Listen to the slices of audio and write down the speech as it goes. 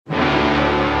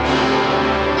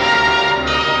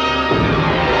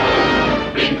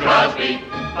Crosby,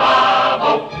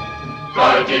 bravo,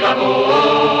 Dorothy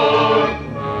Lamour.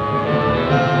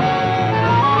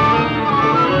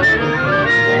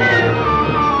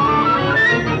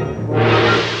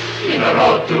 In the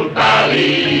road to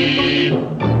Bali.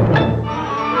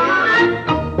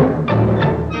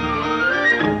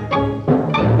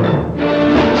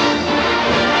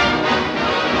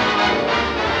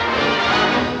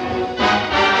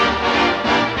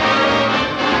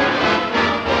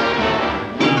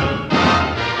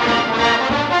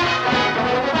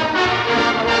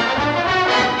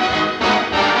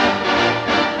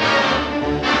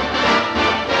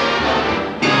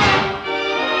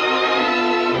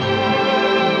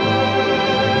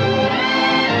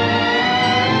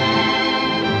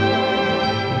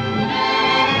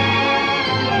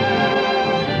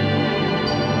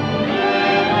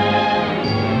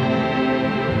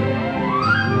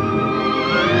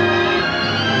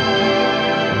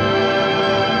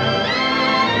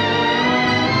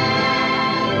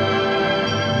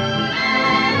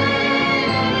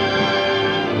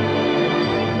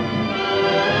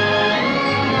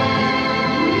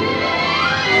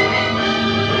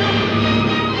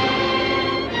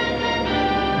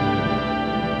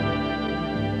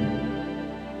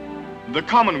 The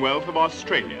Commonwealth of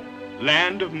Australia,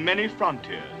 land of many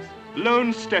frontiers,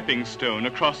 lone stepping stone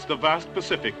across the vast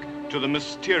Pacific to the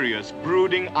mysterious,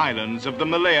 brooding islands of the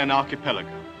Malayan archipelago,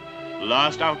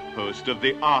 last outpost of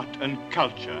the art and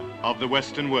culture of the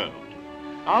Western world.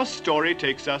 Our story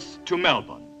takes us to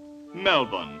Melbourne.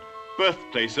 Melbourne,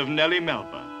 birthplace of Nellie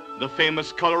Melba, the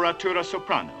famous coloratura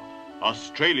soprano,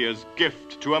 Australia's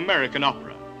gift to American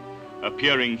opera.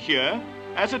 Appearing here,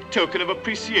 as a token of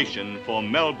appreciation for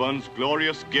Melbourne's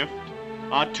glorious gift,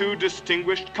 are two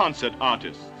distinguished concert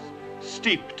artists,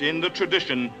 steeped in the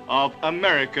tradition of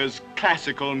America's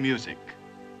classical music.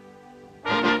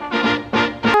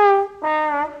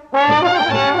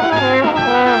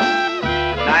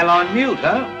 Nylon mute,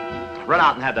 huh? Run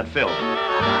out and have that filled.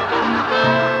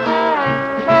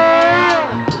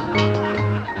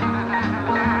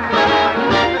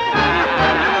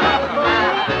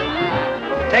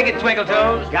 Take it, Twinkle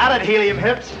Toes. Got it, helium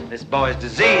hips. This boy's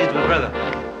diseased with rhythm.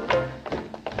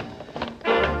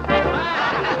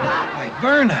 Hey,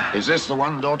 Verna. Is this the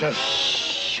one, daughter?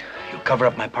 Shh. You cover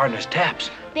up my partner's taps.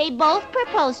 They both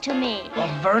proposed to me. Well,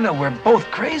 Verna, we're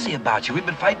both crazy about you. We've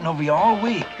been fighting over you all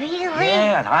week. Really?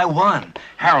 Yeah, and I won.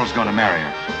 Harold's gonna marry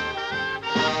her.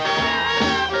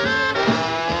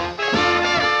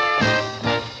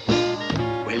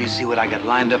 Well, you see what I got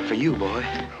lined up for you, boy.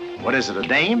 What is it, a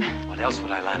dame? What else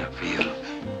would I line up for you?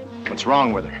 What's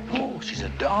wrong with her? Oh, she's a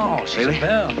doll. She's Really? a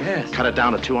belle, yes. Cut it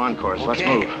down to 2 encores. Let's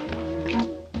Okay. move.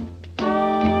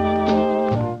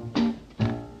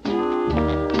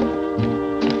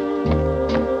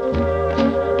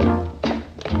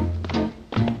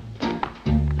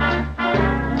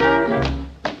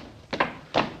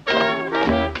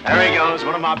 There he goes,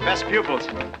 one of my best pupils.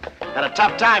 Had a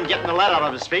tough time getting the lead out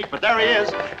of his feet, but there he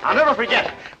is. I'll never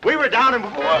forget. We were down in...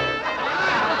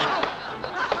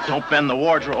 Don't bend the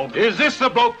wardrobe. Is this the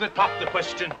bloke that popped the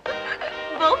question?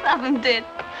 Both of them did.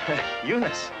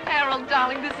 Eunice. Harold,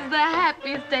 darling, this is the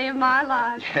happiest day of my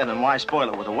life. Yeah, then why spoil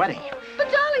it with a wedding? But,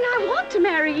 darling, I want to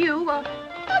marry you.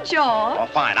 Not George. Well,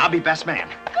 fine. I'll be best man.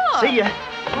 Good. See ya.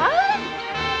 What?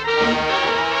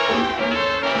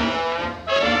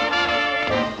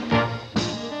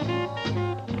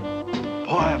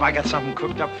 Boy, have I got something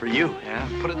cooked up for you. Yeah,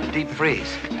 put it in the deep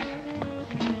freeze.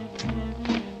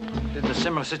 Didn't a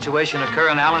similar situation occur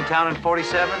in Allentown in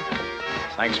 '47?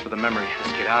 Thanks for the memory.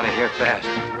 Let's get out of here fast.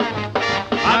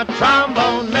 A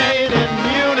trombone made in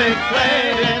Munich,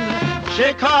 played in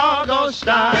Chicago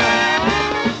style.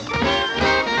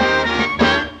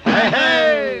 Hey,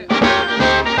 hey,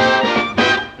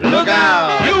 look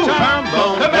out! You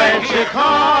trombone come back played here.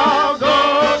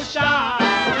 Chicago style.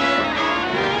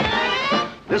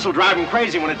 This'll drive him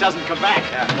crazy when it doesn't come back.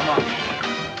 Yeah, come on.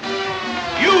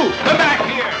 You, come back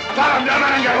here. Tom, don't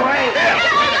on your way.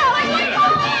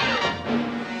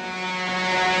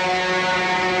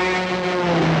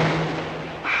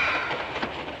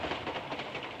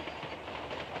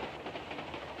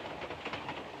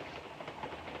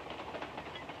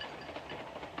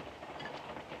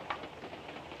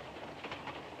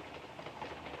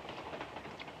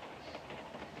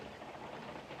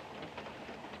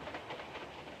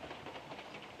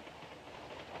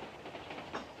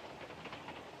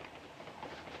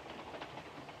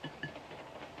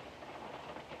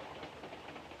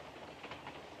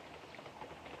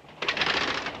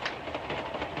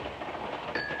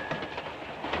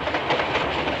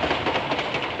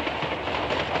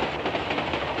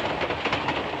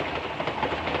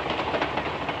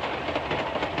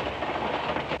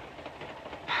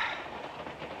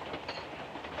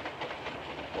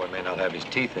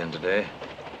 teeth in today.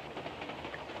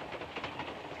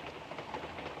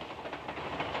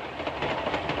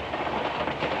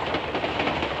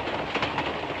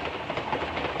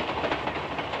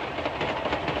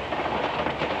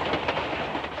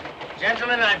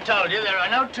 Gentlemen, I've told you there are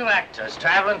no two actors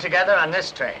traveling together on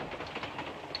this train.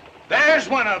 There's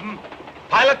one of them.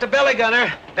 Pilot to belly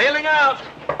gunner. Bailing out.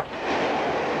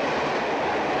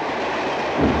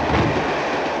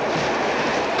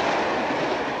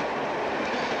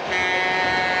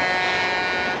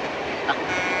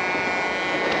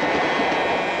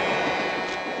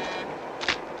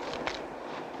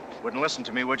 Wouldn't listen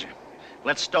to me, would you?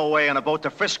 Let's stow away on a boat to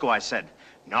Frisco, I said.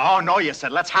 No, you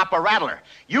said, let's hop a rattler.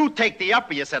 You take the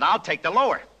upper, you said, I'll take the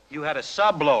lower. You had a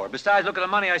sub-blower. Besides, look at the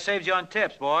money I saved you on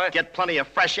tips, boy. Get plenty of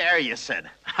fresh air, you said.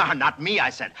 Not me, I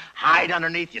said. Hide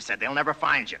underneath, you said. They'll never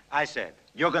find you. I said.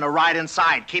 You're gonna ride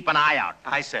inside. Keep an eye out.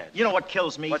 I said. You know what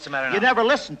kills me? What's the matter now? You never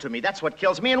listen to me. That's what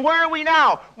kills me. And where are we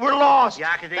now? We're lost.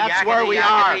 Yakety, That's yakety, where we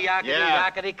yakety, are. Yakety, Yeah.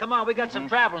 yakety. Come on, we got some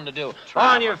traveling to do.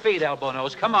 Travel. On your feet, elbow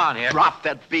nose. Come on here. Drop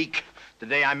that beak. The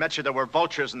day I met you, there were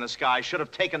vultures in the sky. Should have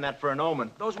taken that for an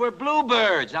omen. Those were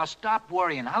bluebirds. Now stop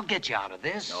worrying. I'll get you out of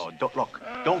this. No,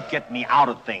 don't get me out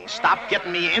of things. Stop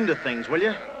getting me into things, will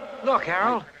you? Look,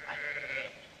 Harold.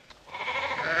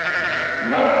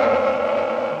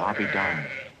 I'll be darned.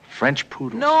 French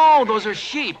poodles. No, those are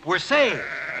sheep. We're saved.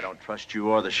 I don't trust you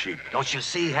or the sheep. Don't you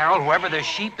see, Harold? Wherever there's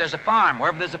sheep, there's a farm.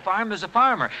 Wherever there's a farm, there's a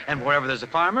farmer. And wherever there's a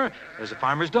farmer, there's a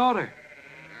farmer's daughter.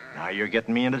 Now you're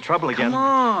getting me into trouble again. Come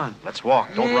on. Let's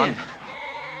walk. Don't run.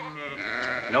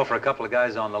 You know, for a couple of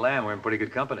guys on the land, we're in pretty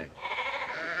good company.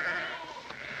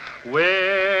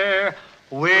 We're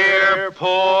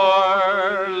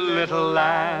poor little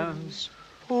lambs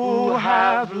who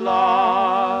have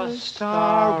lost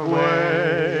our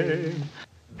way.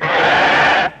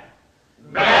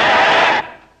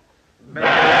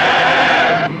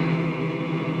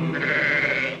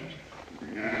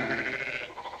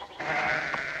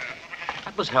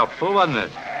 That was helpful, wasn't it?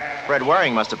 Fred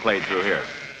Waring must have played through here.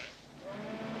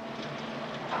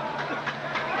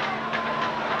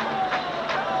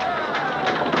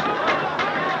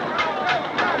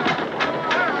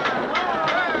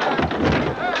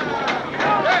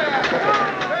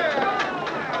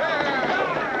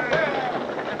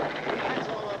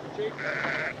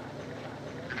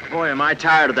 Boy, am I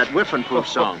tired of that whiff and poof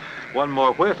song. One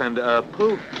more whiff and,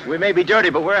 poof. We may be dirty,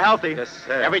 but we're healthy. Yes,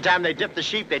 sir. Every time they dip the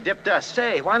sheep, they dipped us.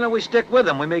 Say, why don't we stick with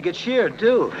them? We may get sheared,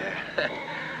 too.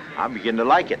 I'm beginning to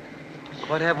like it.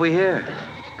 What have we here?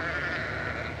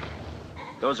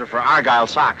 Those are for Argyle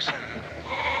socks.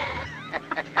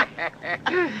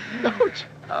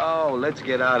 Oh, let's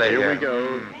get out of here. Here we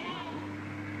go.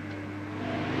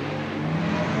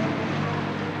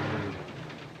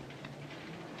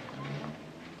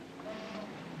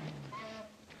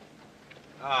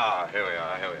 Ah, here we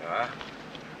are.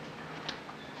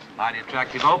 Mighty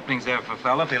attractive openings there for a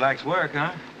fella if he likes work,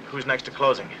 huh? Who's next to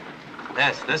closing?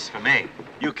 This for me.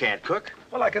 You can't cook.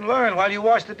 Well, I can learn while you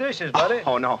wash the dishes, buddy.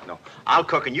 Oh, no. I'll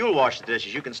cook and you'll wash the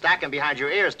dishes. You can stack them behind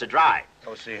your ears to dry.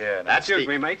 Oh, see here. Now. That's Excuse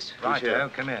the... me, mates. Right,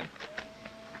 come in.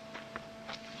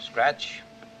 Scratch.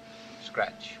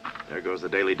 There goes the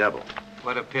Daily Double.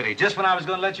 What a pity. Just when I was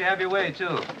going to let you have your way,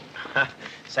 too.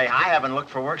 Say, I haven't looked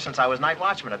for work since I was night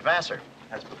watchman at Vassar.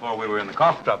 That's before we were in the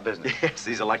cough drop business. Yes,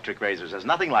 these electric razors. There's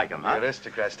nothing like them, huh?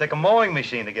 Aristocrats. Take a mowing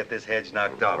machine to get this hedge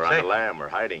knocked off. We're on the lam. We're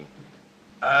hiding.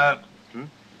 How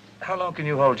long can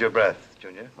you hold your breath,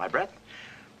 Junior? My breath?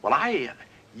 Well,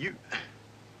 you...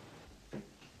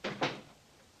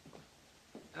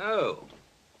 Oh.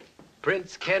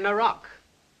 Prince Kenarok.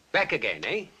 Back again,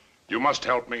 eh? You must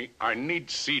help me. I need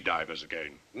sea divers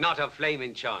again. Not a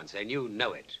flaming chance, and you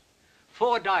know it.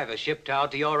 4 divers shipped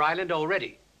out to your island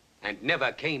already, and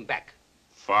never came back.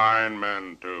 Fine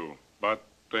men, too. But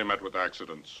they met with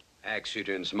accidents.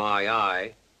 Accidents, my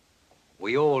eye.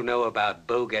 We all know about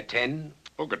Bogaten.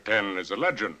 Bogaten is a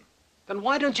legend. Then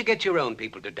why don't you get your own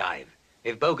people to dive,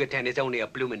 if Bogaten is only a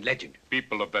bloomin' legend?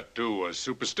 People of that, too, are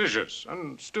superstitious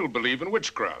and still believe in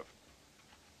witchcraft.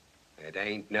 It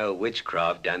ain't no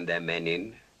witchcraft done them men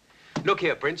in. Look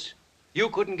here, Prince. You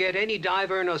couldn't get any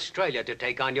diver in Australia to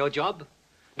take on your job.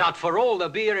 Not for all the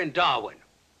beer in Darwin.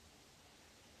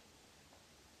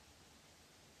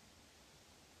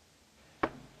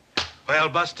 Well,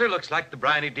 Buster, looks like the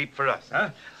briny deep for us,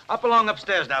 huh? Up along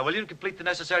upstairs now, will you? Complete the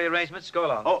necessary arrangements. Go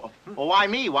along. Oh, well, why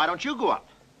me? Why don't you go up?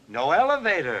 No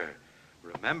elevator.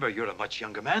 Remember, you're a much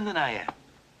younger man than I am.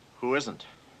 Who isn't?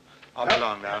 I'll be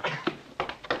along now.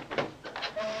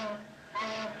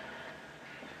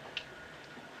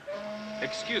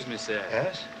 Excuse me, sir.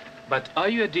 Yes? But are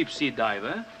you a deep-sea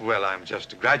diver? Well, I'm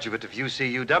just a graduate of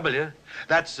UCUW.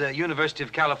 That's University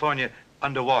of California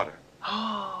underwater.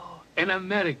 Oh, an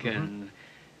American.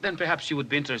 Then perhaps you would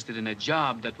be interested in a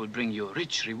job that would bring you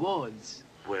rich rewards.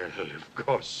 Well, of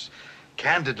course.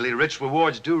 Candidly, rich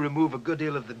rewards do remove a good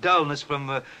deal of the dullness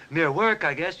from mere work,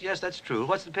 I guess. Yes, that's true.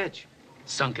 What's the pitch?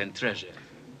 Sunken treasure.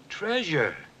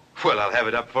 Treasure? Well, I'll have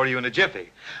it up for you in a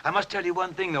jiffy. I must tell you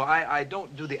one thing, though. I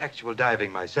don't do the actual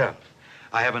diving myself.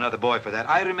 I have another boy for that.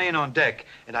 I remain on deck,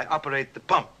 and I operate the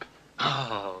pump.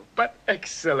 Oh, but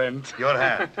excellent. Your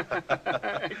hand.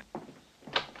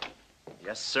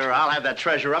 Yes, sir, I'll have that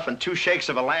treasure up in 2 shakes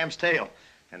of a lamb's tail.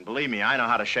 And believe me, I know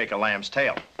how to shake a lamb's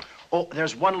tail. Oh,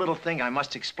 there's one little thing I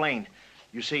must explain.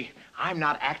 You see, I'm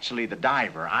not actually the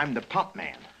diver. I'm the pump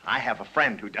man. I have a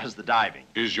friend who does the diving.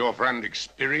 Is your friend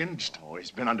experienced? Oh,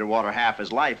 he's been underwater half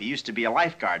his life. He used to be a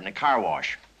lifeguard in a car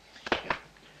wash. Yeah.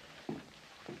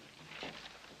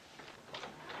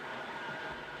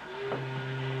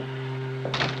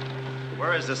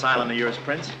 Where is this island of yours,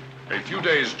 Prince? A few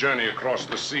days' journey across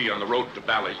the sea on the road to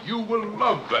Bali. You will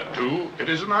love that, too. It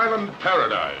is an island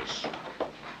paradise.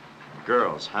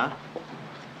 Girls, huh?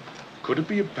 Could it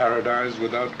be a paradise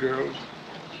without girls?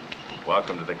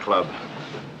 Welcome to the club.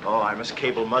 Oh, I must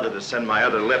cable Mother to send my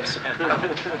other lips.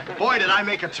 Boy, did I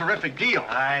make a terrific deal.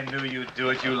 I knew you'd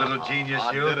do it, you little genius,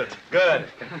 I you. did it. Good.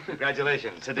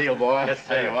 Congratulations. It's a deal, boy. Yes,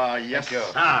 sir. Yes, Thank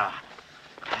you. sir.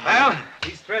 Well,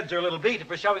 these threads are a little beat. If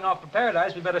we're shoving off for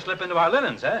paradise, we better slip into our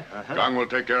linens, eh? Kong will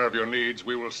take care of your needs.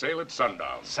 We will sail at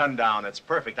sundown. Sundown, it's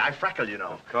perfect. I freckle, you know.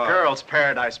 Of course. Girls'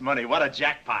 paradise money. What a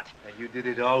jackpot. And you did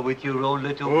it all with your own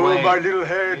little Oh, brain. my little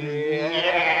head.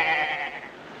 Yeah.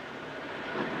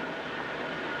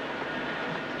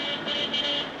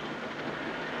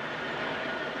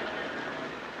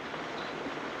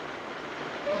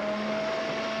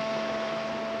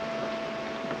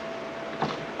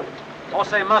 Oh,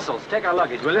 say, Muscles, take our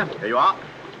luggage, will you? Here you are.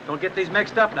 Don't get these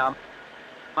mixed up now.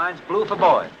 Mine's blue for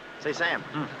boy. Say, Sam,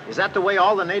 is that the way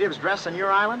all the natives dress on your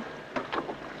island?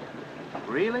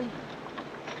 Really?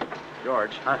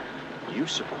 George, do you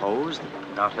suppose...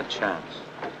 Not a chance.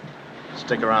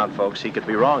 Stick around, folks. He could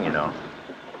be wrong, you know.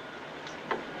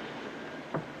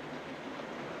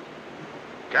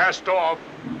 Cast off.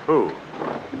 Who?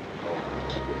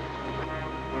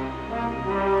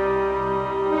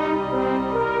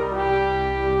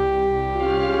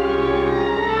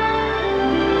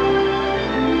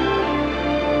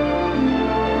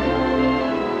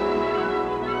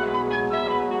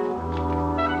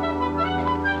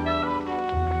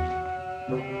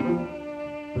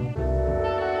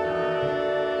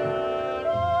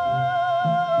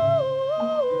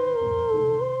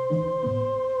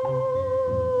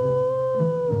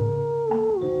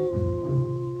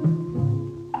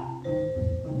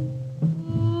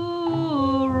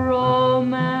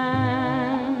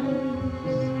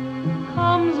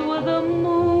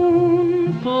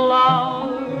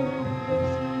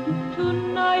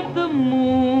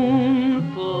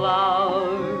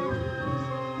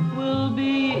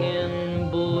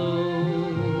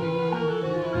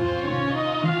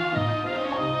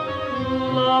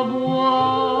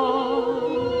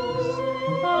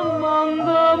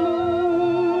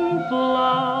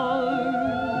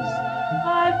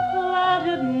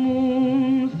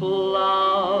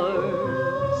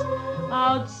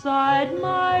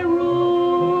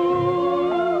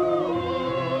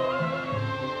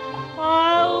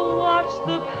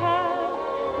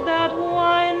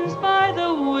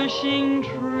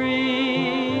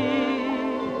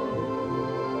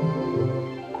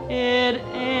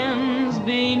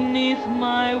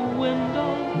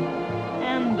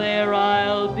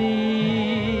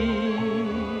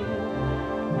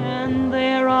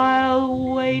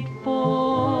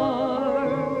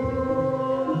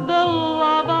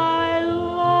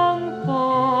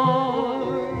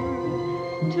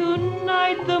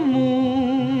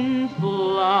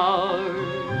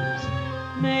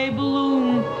 May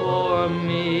bloom for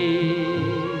me.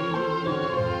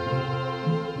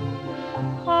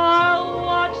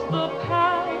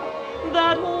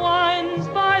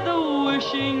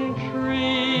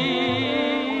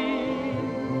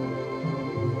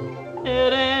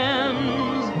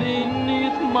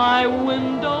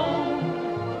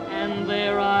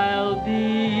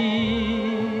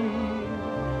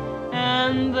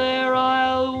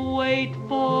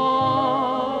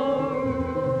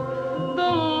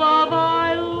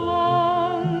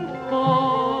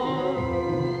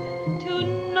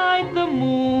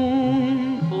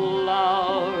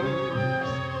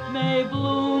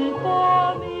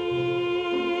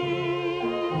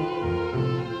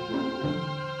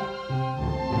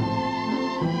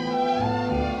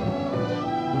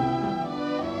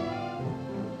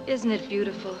 Isn't it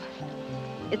beautiful?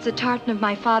 It's a tartan of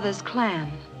my father's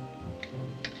clan.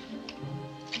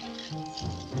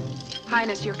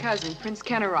 Highness, your cousin, Prince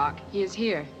Kennerock. He is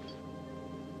here.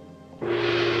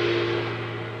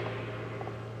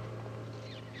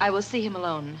 I will see him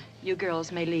alone. You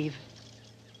girls may leave.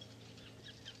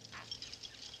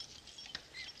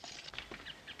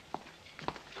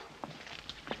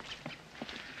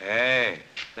 Hey,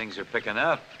 things are picking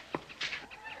up.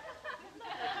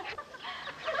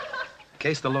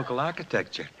 Case the local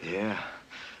architecture. Yeah,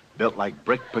 built like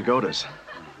brick pagodas.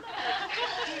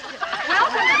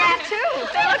 Welcome to that, too.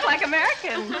 They look like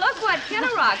Americans. Look what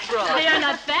Kennerock brought. They are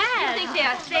not bad. You think they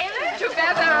are sailors? Too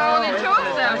bad there are only two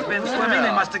of them. They've been swimming.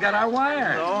 They must have got our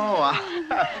wire. Oh,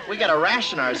 we gotta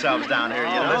ration ourselves down here, you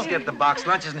know? Let's get the box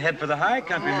lunches and head for the high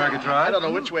country, Murgatroyd. I don't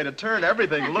know which way to turn.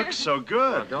 Everything looks so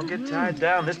good. Well, don't get tied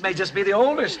down. This may just be the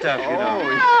older stuff, you know.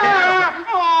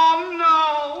 Oh,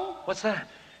 no. What's that?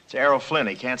 It's Errol Flynn.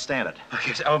 He can't stand it.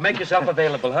 Okay, so make yourself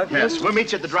available, huh? Yes, we'll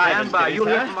meet you at the drive-in. Stand by. kiddies, You'll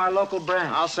huh? hear from our local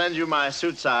branch. I'll send you my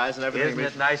suit size and everything. Isn't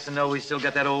it nice to know we still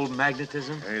got that old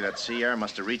magnetism? Hey, that sea air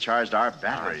must have recharged our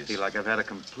batteries. I feel like I've had a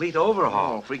complete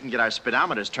overhaul. Oh, if we can get our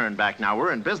speedometers turned back now,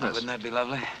 we're in business. Wouldn't that be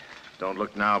lovely? Don't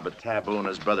look now, but Taboo and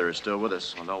his brother are still with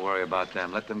us. Well, don't worry about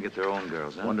them. Let them get their own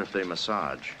girls, huh? Wonder if they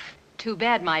massage. Too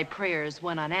bad my prayers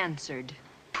went unanswered.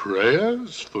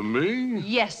 Prayers for me?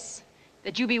 Yes,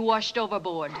 that you be washed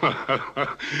overboard.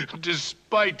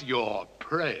 Despite your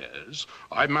prayers,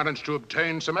 I managed to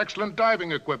obtain some excellent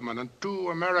diving equipment and 2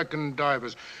 American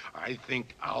divers. I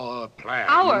think our plan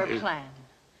Our is... plan?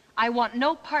 I want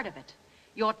no part of it.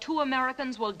 Your 2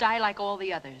 Americans will die like all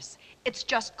the others. It's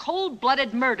just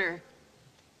cold-blooded murder.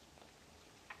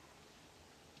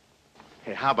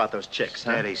 Hey, how about those chicks,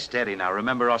 huh? Steady, steady. Now,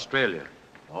 remember Australia.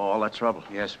 Oh, all that trouble.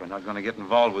 Yes, we're not going to get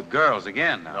involved with girls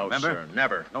again now, No, remember? sir,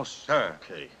 never. No, sir.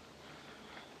 Okay.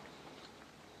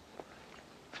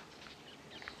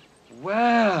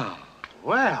 Well.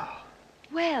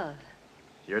 Well,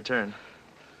 Your turn.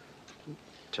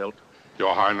 Tilt.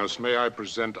 Your Highness, may I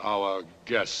present our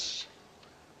guests?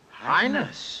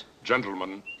 Highness.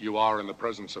 Gentlemen, you are in the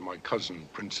presence of my cousin,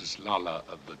 Princess Lala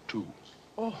of the Two.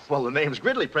 Oh, well, the name's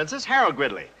Gridley, Princess. Harold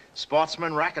Gridley.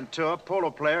 Sportsman, raconteur,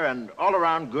 polo player, and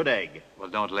all-around good egg. Well,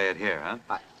 don't lay it here,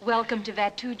 huh? welcome to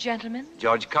Vatu, gentlemen.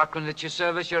 George Cochran at your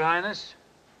service, Your Highness.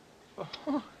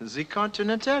 Oh, the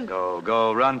Continental.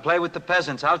 Go, run. Play with the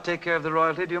peasants. I'll take care of the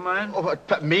royalty. Do you mind? Oh,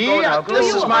 what, me? Go now, Do go. you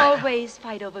This is my... always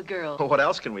fight over girls? Well, what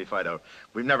else can we fight over?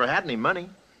 We've never had any money.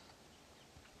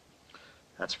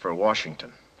 That's for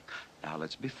Washington. Now,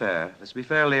 let's be fair. Let's be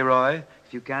fair, Leroy.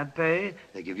 If you can't pay,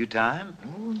 they give you time.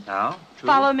 Now, true.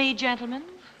 Follow me, gentlemen.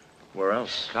 Where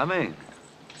else? Coming.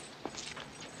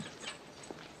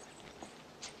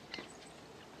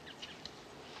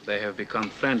 They have become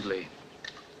friendly.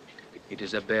 It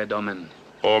is a bad omen.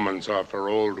 Omens are for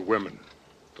old women.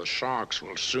 The sharks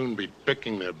will soon be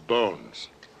picking their bones.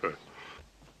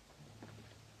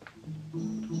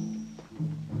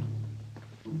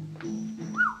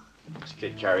 This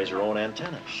kid carries her own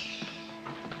antenna.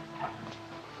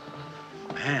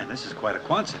 Man, this is quite a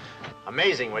Quonset.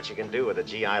 Amazing what you can do with a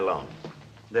GI loan.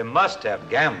 They must have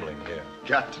gambling here.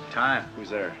 Got Time. Who's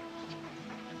there?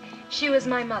 She was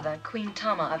my mother, Queen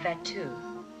Tama of Vatu.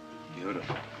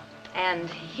 Beautiful. And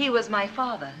he was my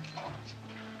father.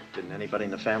 Didn't anybody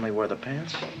in the family wear the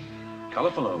pants?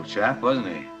 Colorful old chap, wasn't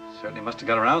he? Certainly must have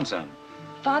got around some.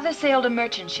 Father sailed a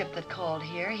merchant ship that called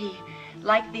here. He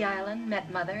liked the island,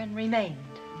 met Mother, and remained.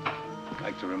 I'd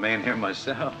like to remain here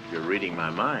myself. You're reading my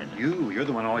mind. You're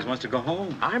the one who always wants to go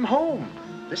home. I'm home.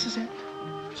 This is it.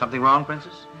 Something wrong,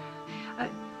 Princess?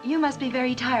 You must be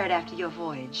very tired after your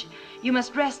voyage. You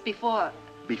must rest before...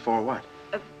 Before what?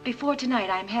 Before tonight.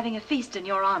 I'm having a feast in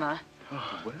your honor.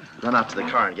 Oh, well. Run out to the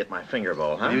car and get my finger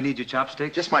bowl, huh? Do you need your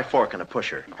chopsticks? Just my fork and a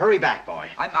pusher. Hurry back, boy.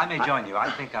 I may join you. I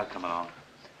think I'll come along.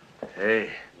 Hey.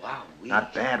 Wow.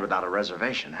 Not bad without a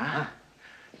reservation, huh?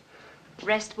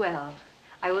 Rest well.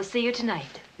 I will see you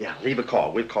tonight. Yeah, leave a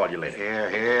call. We'll call you later.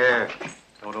 Here.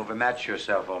 Don't overmatch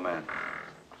yourself, old man.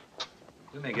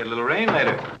 We may get a little rain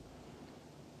later.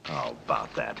 How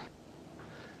about that?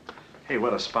 Hey,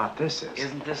 what a spot this is.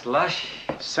 Isn't this lush?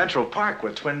 Central Park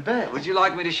with twin beds. Would you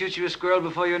like me to shoot you a squirrel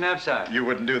before your nap's out? You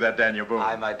wouldn't do that, Daniel Boone.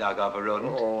 I might knock off a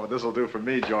rodent. Oh, this'll do for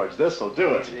me, George. This'll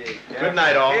do it. Good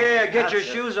night, all. Here, get your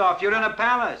shoes off. You're in a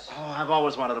palace. Oh, I've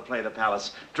always wanted to play the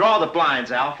palace. Draw the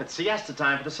blinds, Alf. It's siesta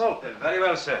time for the Sultan. Very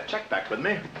well, sir. Check back with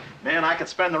me. Man, I could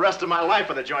spend the rest of my life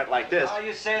with a joint like this. Oh,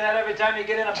 you say that every time you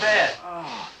get in a bed.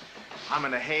 Oh, I'm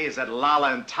in a haze that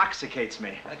Lala intoxicates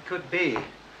me. That could be.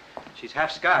 She's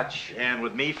half Scotch. And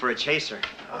with me for a chaser.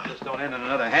 Oh, just don't end in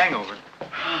another hangover.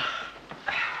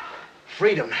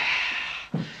 freedom.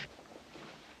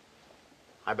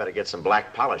 I better get some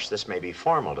black polish. This may be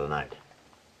formal tonight.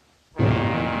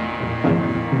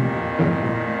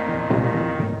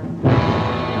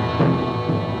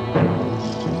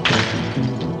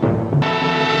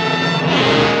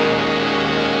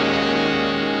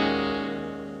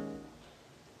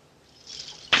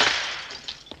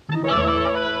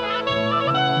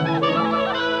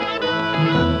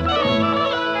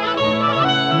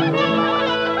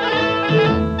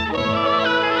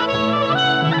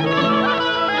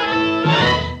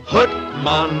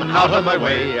 Out of my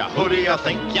way, who do you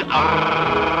think you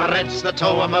are? It's the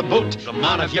toe of my boot. Come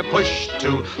on if you push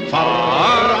too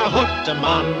far. Hoot 'em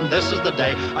on, this is the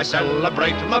day I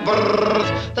celebrate my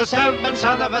birth. The seventh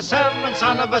son of a seventh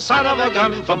son of a son of a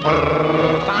gun from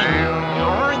Perth.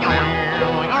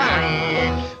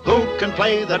 Who can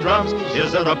play the drums?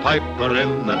 Is there a piper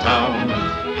in the town?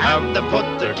 Have them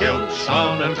put their kilts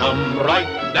on and come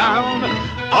right down.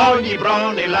 All ye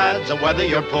brawny lads, whether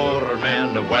you're poor or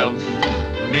man of wealth,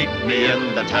 meet me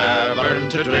in the tavern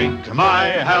to drink my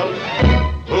health.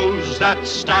 Who's that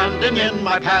standing in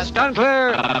my path? Stand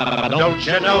clear! Don't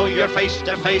you know you're face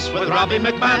to face with Robbie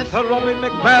McBath? Robbie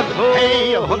McBath!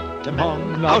 Hey, hoot 'em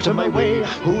on, out of my way.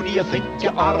 Who do you think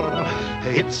you are?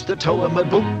 It's the toe of my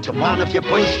boot. Come on if you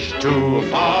push too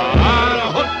far.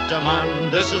 Hoot 'em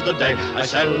on, this is the day I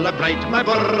celebrate my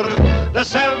birth. The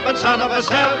seventh son of a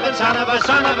seventh son of a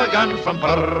son of a gun from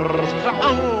Perth.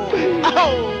 Oh,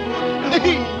 oh.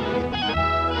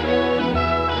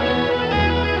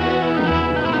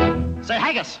 Say,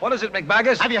 Haggis. What is it,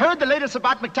 McBaggis? Have you heard the latest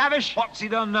about McTavish? What's he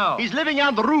done now? He's living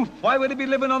on the roof. Why would he be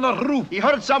living on the roof? He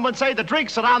heard someone say the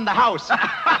drinks are on the house.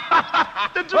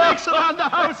 The drinks are on the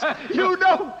house. You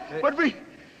know, but we...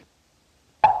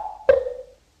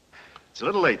 It's a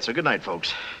little late, so good night,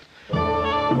 folks.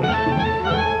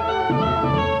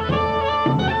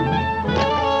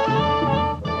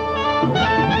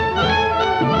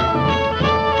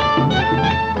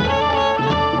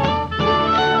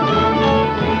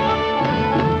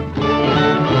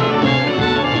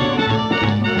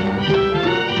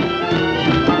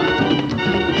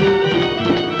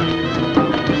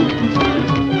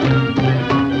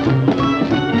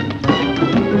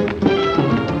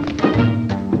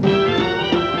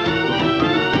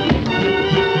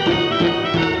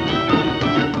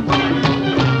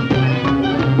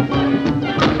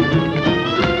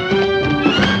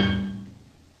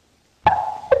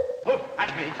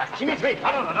 She meets me. No.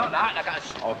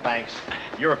 Oh, thanks.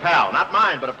 You're a pal. Not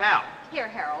mine, but a pal. Here,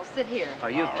 Harold, sit here.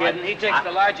 Are you kidding? He takes the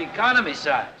large economy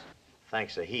size.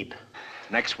 Thanks a heap.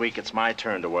 Next week, it's my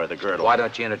turn to wear the girdle. Why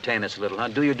don't you entertain us a little, huh?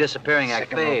 Do your disappearing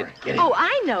act fade. Oh,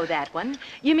 I know that one.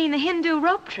 You mean the Hindu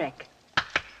rope trick.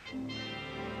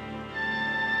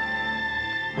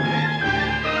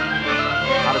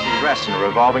 How does he dress, in a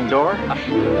revolving door?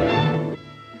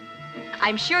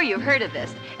 I'm sure you've heard of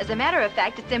this. As a matter of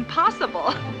fact, it's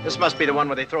impossible. This must be the one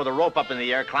where they throw the rope up in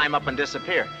the air, climb up, and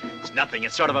disappear. It's nothing.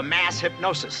 It's sort of a mass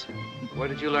hypnosis. Where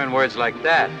did you learn words like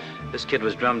that? This kid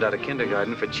was drummed out of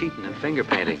kindergarten for cheating and finger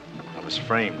painting. I was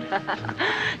framed.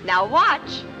 Now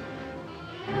watch.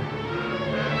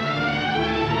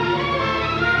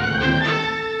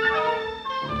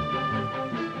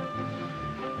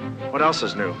 What else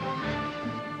is new?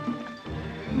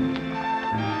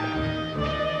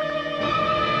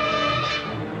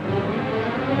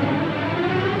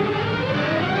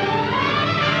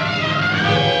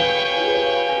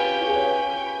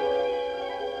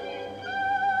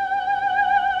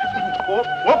 Whoop.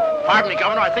 Pardon me,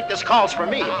 Governor. I think this calls for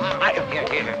me. Here.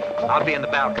 I'll be in the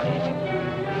balcony.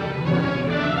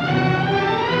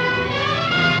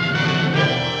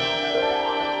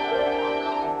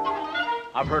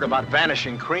 I've heard about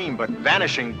vanishing cream, but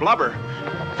vanishing blubber.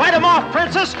 Fight him off,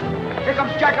 Princess! Here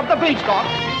comes Jack up the beanstalk.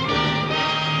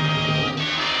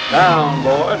 Down,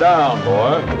 boy, down,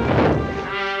 boy.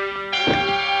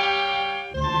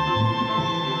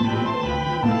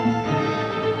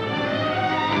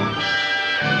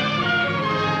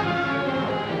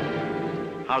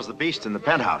 How's the beast in the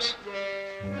penthouse?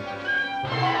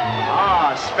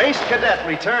 Ah, Space Cadet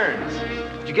returns.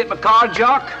 Did you get my card,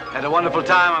 Jock? Had a wonderful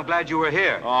time. I'm glad you were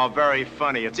here. Oh, very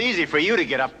funny. It's easy for you to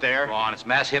get up there. Go on, it's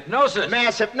mass hypnosis.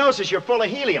 Mass hypnosis, you're full of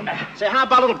helium. Say, how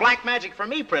about a little black magic for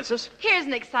me, Princess? Here's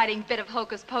an exciting bit of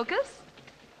hocus pocus.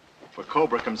 If a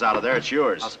cobra comes out of there, it's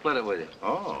yours. I'll split it with you.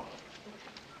 Oh.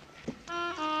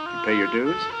 You pay your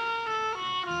dues?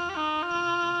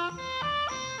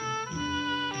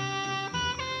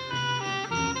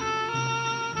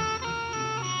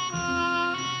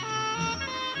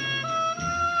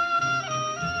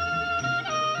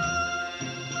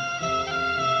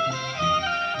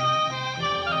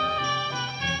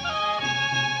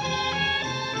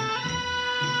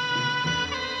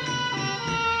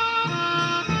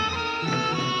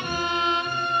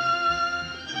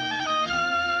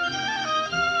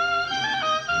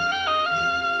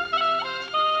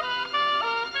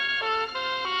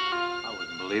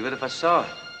 believe it if I saw it.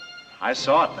 I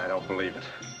saw it, and I don't believe it.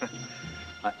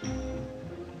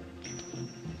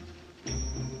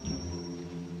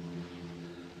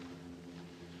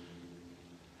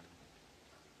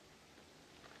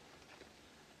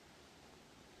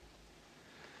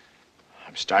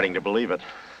 I'm starting to believe it.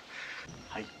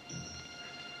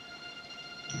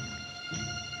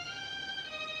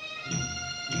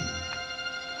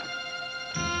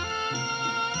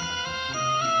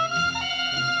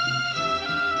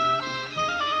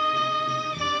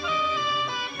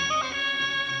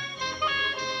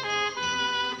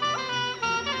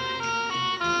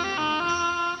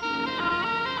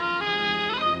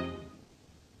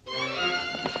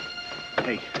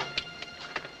 Hey,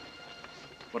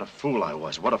 what a fool I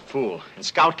was. What a fool. In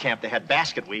scout camp, they had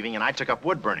basket weaving, and I took up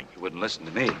wood burning. You wouldn't listen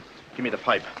to me. Give me the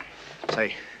pipe.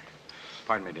 Say,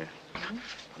 Pardon me, dear.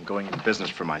 I'm going into business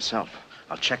for myself.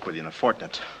 I'll check with you in a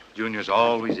fortnight. Junior's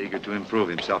always eager to improve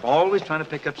himself, always trying to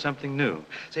pick up something new.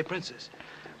 Say, Princess,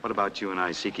 what about you and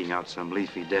I seeking out some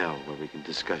leafy dell where we can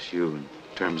discuss you in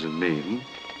terms of me, hmm?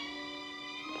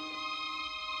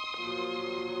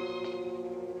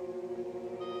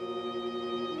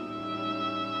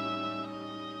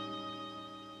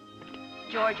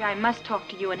 George, I must talk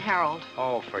to you and Harold.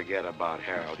 Oh, forget about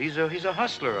Harold. He's a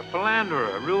hustler, a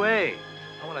philanderer, a roue.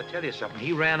 I want to tell you something.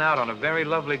 He ran out on a very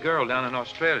lovely girl down in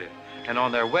Australia. And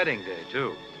on their wedding day,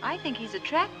 too. I think he's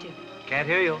attractive. Can't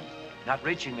hear you. Not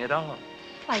reaching me at all.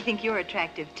 I think you're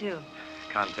attractive, too.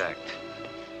 Contact.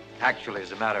 Actually,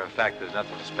 as a matter of fact, there's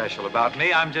nothing special about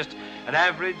me. I'm just an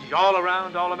average,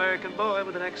 all-around, all-American boy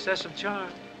with an excess of charm.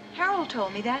 Harold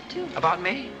told me that, too. About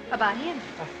me? About him.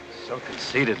 So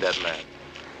conceited, that lad.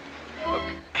 Look.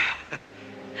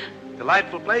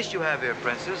 Delightful place you have here,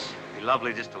 Princess. Be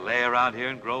lovely just to lay around here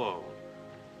and grow old.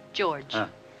 George,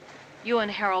 you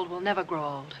and Harold will never grow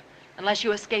old unless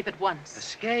you escape at once.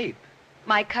 Escape?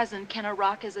 My cousin, Kenna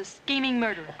Rock, is a scheming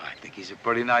murderer. Oh, I think he's a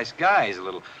pretty nice guy. He's a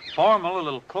little formal, a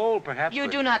little cold, perhaps. You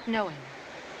do not know him.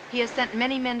 He has sent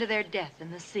many men to their death in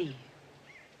the sea.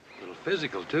 A little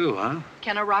physical, too, huh?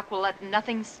 Kenna Rock will let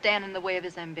nothing stand in the way of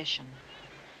his ambition.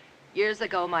 Years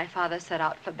ago, my father set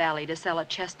out for Bali to sell a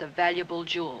chest of valuable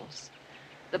jewels.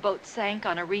 The boat sank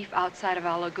on a reef outside of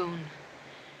our lagoon.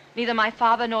 Neither my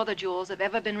father nor the jewels have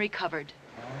ever been recovered.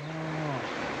 Oh.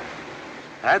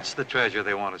 That's the treasure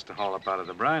they want us to haul up out of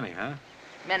the briny, huh?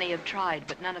 Many have tried,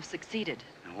 but none have succeeded.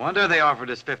 No wonder they offered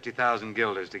us 50,000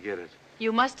 guilders to get it.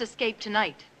 You must escape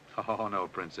tonight. Oh, no,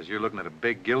 Princess. You're looking at a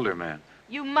big gilder man.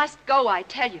 You must go, I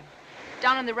tell you.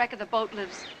 Down in the wreck of the boat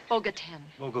lives Bogatan.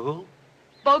 Boga who?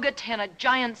 Bogatan, a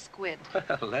giant squid.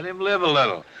 Let him live a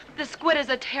little. The squid is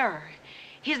a terror.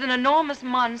 He's an enormous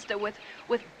monster with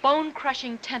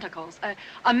bone-crushing tentacles,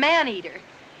 a man-eater.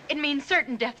 It means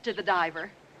certain death to the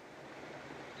diver.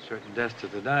 Certain death to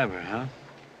the diver, huh?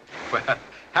 Well,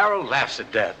 Harold laughs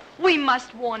at death. We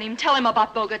must warn him. Tell him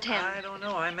about Bogatan. I don't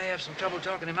know. I may have some trouble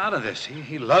talking him out of this.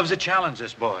 He loves a challenge,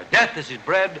 this boy. Death is his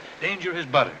bread, danger his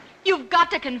butter. You've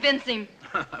got to convince him.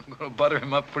 I'm going to butter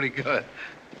him up pretty good.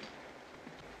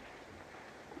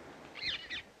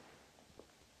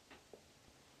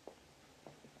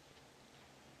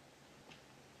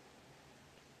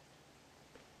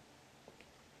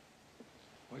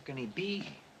 Where can he be?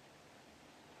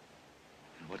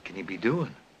 And what can he be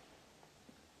doing?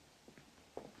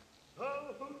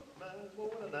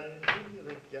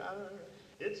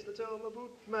 It's the Toma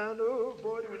Boot Man, oh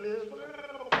boy, do we live.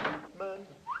 Man.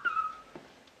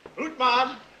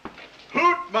 Hootman!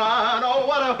 Hootman! Oh,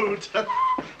 what a hoot!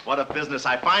 What a business.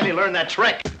 I finally learned that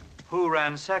trick. Who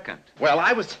ran second? Well,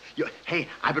 hey,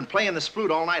 I've been playing this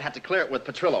flute all night. Had to clear it with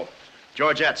Petrillo.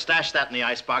 Georgette, stash that in the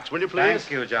icebox, will you please?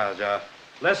 Thank you, Jaja.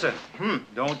 Listen,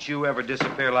 don't you ever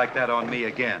disappear like that on me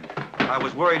again. I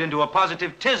was worried into a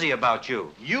positive tizzy about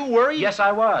you. You worried? Yes,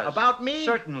 I was. About me?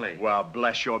 Certainly. Well,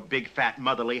 bless your big, fat,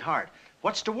 motherly heart.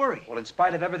 What's to worry? Well, in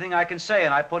spite of everything I can say,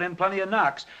 and I put in plenty of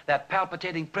knocks, that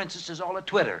palpitating princess is all a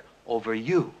twitter over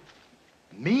you.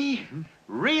 Me?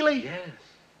 Really? Yes.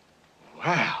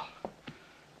 Well,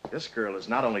 this girl is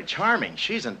not only charming,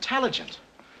 she's intelligent.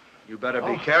 You better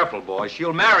be careful, boy.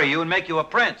 She'll marry you and make you a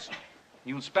prince.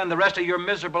 You'll spend the rest of your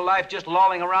miserable life just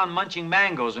lolling around munching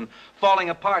mangoes and falling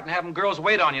apart and having girls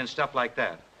wait on you and stuff like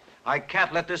that. I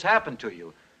can't let this happen to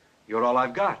you. You're all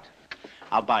I've got.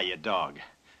 I'll buy you a dog.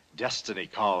 Destiny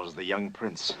calls the young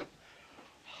prince.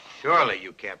 Surely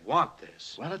you can't want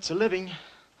this. Well, it's a living.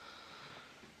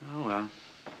 Oh, well.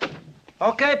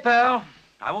 Okay, pal.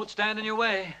 I won't stand in your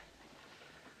way.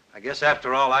 I guess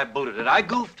after all, I booted it. I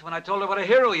goofed when I told her what a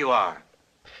hero you are.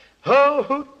 Oh,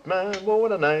 hoot, man,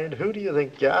 what a night. Who do you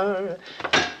think you are?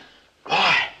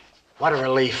 Boy, what a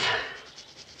relief.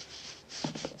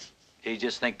 Gee,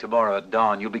 just think tomorrow at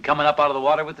dawn, you'll be coming up out of the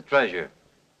water with the treasure.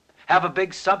 Have a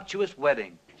big, sumptuous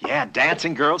wedding. Yeah,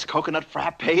 dancing girls, coconut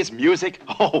frappes, music.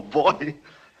 Oh, boy.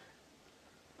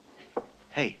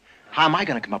 Hey, how am I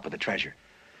going to come up with the treasure?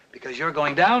 Because you're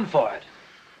going down for it.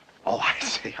 Oh, I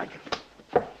see.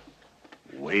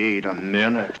 Wait a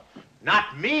minute.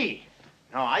 Not me.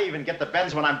 No, I even get the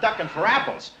bends when I'm ducking for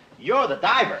apples. You're the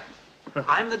diver.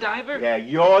 I'm the diver? Yeah,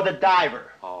 you're the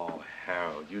diver. Oh,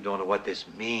 Harold, you don't know what this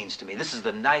means to me. This is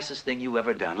the nicest thing you've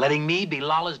ever done, letting me be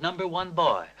Lala's #1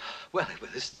 boy. Well,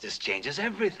 this changes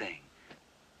everything.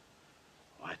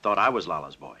 I thought I was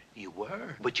Lala's boy. You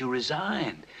were, but you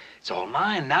resigned. It's all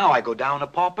mine. Now I go down a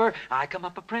pauper, I come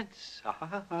up a prince.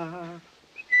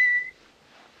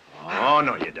 Oh,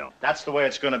 no, you don't. That's the way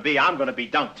it's going to be. I'm going to be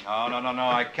dunked. No.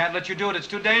 I can't let you do it. It's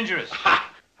too dangerous.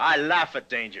 Ha! I laugh at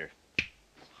danger.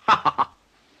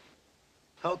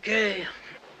 Okay.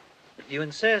 If you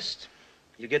insist,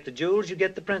 you get the jewels, you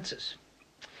get the princess.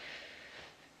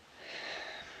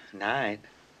 Night.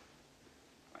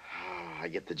 I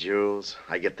get the jewels,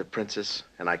 I get the princess,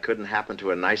 and I couldn't happen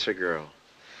to a nicer girl.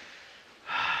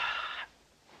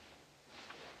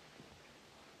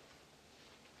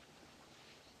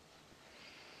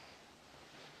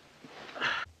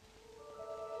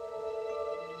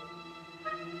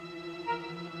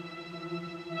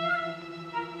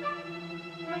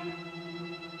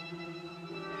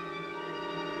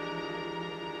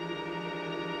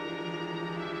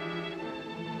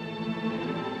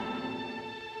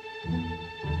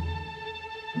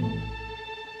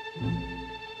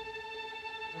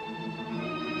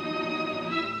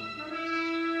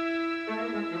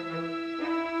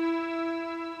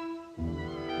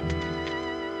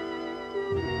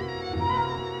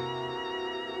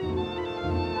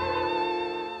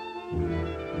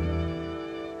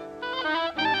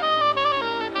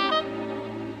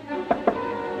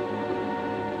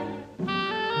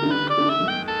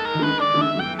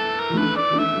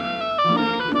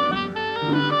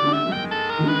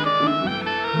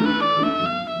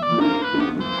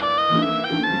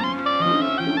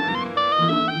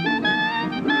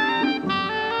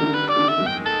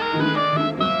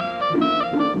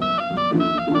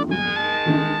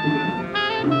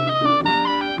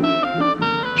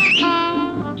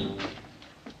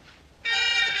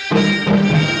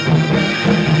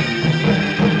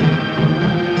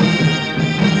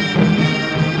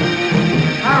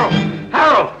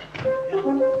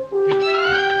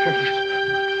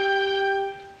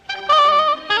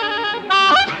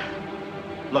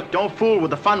 Don't fool with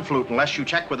the fun flute unless you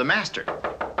check with the master.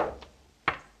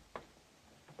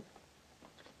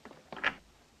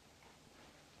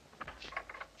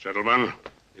 Gentlemen,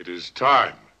 it is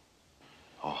time.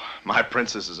 Oh, my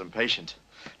princess is impatient.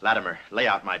 Latimer, lay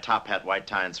out my top hat, white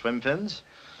tie, and swim fins.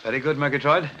 Very good,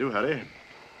 Murgatroyd. Do, hurry.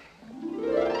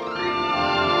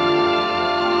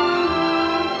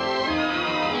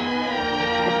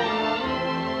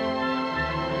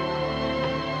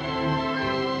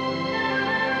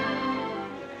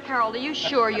 Harold, are you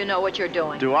sure you know what you're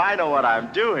doing? Do I know what I'm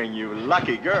doing, you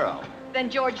lucky girl? Then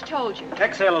George told you.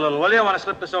 Exhale a little, will you? I want to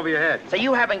slip this over your head. Say,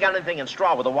 you haven't got anything in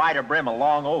straw with a wider brim, a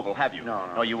long oval, have you? No.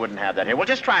 No, you wouldn't have that here. Well,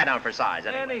 just try it on for size,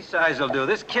 anyway. Any size will do.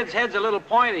 This kid's head's a little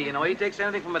pointy, you know. He takes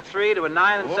anything from a 3 to a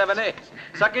 9 and 7/8.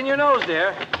 Suck in your nose,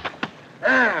 dear.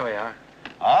 There we are.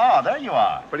 Oh, there you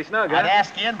are. Pretty snug, huh? I'd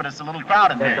ask you in, but it's a little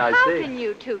crowded Yes, here. I How see. can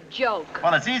you two joke?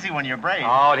 Well, it's easy when you're brave.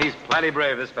 Oh, he's plenty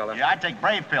brave, this fella. Yeah, I take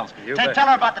brave pills. You Say, bet. tell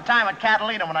her about the time at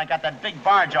Catalina when I got that big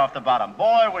barge off the bottom.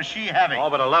 Boy, was she heavy. Oh,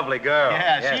 but a lovely girl.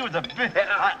 Yeah, Yes. she was a bit...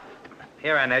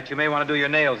 Here, Annette, you may want to do your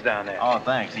nails down there. Oh,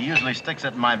 thanks. He usually sticks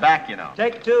it in my back, you know.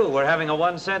 Take 2. We're having a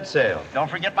 1-cent sale. Don't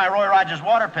forget my Roy Rogers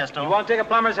water pistol. You want to take a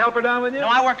plumber's helper down with you? No,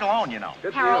 I work alone, you know.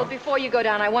 Good for Harold, you. before you go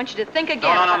down, I want you to think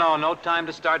again. No time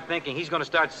to start thinking. He's going to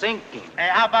start sinking. Hey,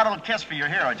 how about a little kiss for your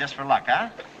hero, just for luck, huh?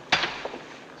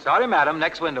 Sorry, madam.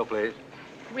 Next window, please.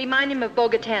 Remind him of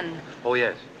Bogaten. Oh,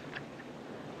 yes.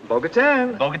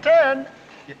 Bogaten. Bogaten.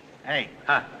 Hey.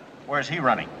 Huh? Where's he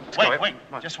running? go. Wait.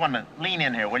 Just one minute. Lean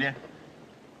in here, will you?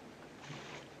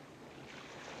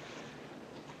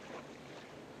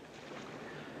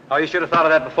 Oh, you should have thought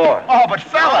of that before. Oh, but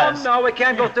fellas! Oh, no, we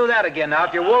can't go through that again. Now,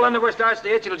 if your wool underwear starts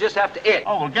to itch, you'll just have to itch.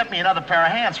 Oh, well, get me another pair of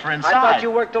hands for inside. I thought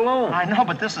you worked alone. I know,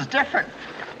 but this is different.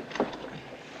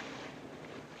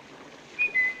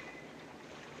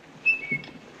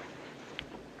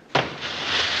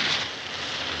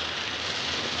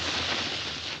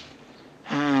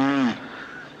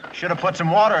 Should have put some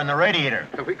water in the radiator.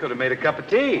 We could have made a cup of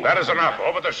tea. That is enough.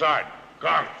 Over the side.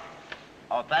 Come.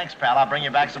 Oh, thanks, pal. I'll bring you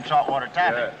back some saltwater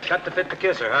taffy. Cut to fit the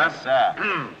kisser, huh?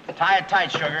 Tie it tight,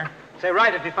 sugar. Say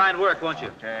right if you find work, won't you?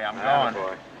 Okay, I'm Yeah, going.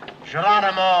 boy.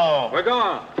 Geronimo! We're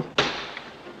going.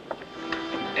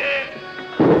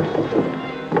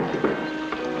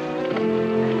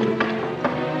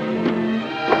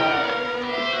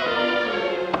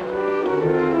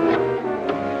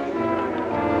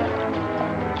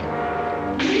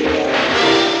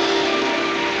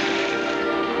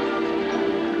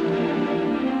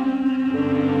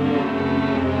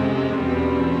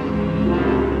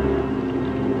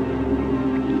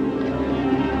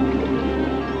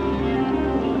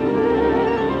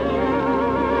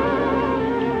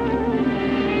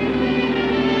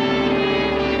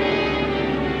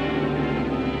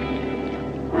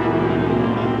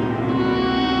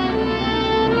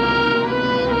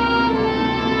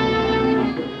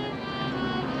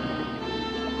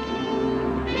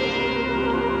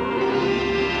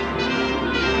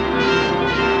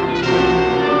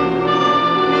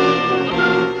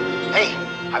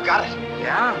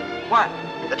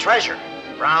 The treasure.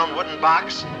 Brown wooden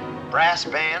box, brass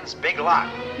bands, big lock.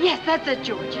 Yes, that's it,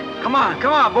 George. Come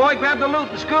on, boy. Grab the loot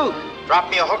and scoot. Drop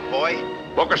me a hook, boy.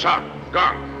 Book us out.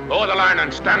 Gone. Lower the line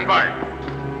and stand by.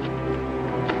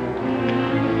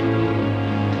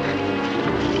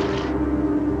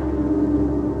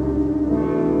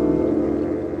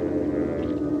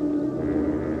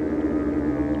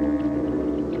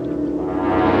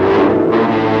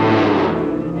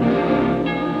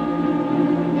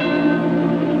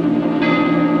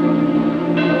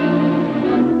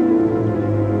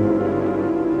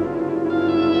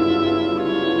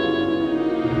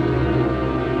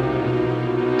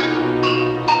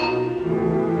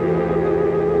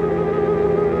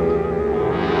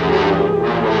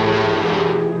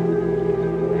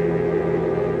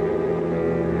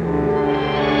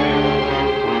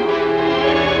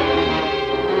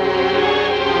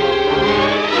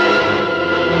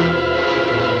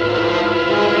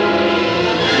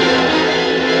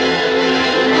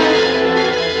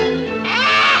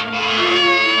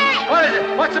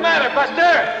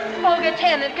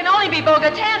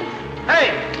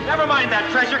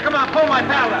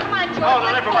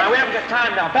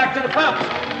 Back to the pumps.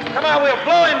 Come on, we'll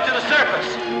blow him to the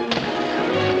surface.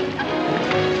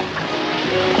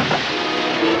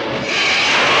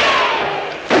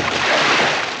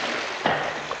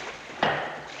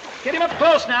 Get him up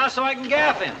close now so I can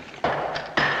gaff him.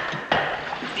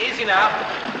 Easy now.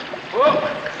 Whoa.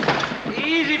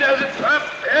 Easy does it. Up.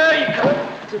 There you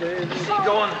go. Easy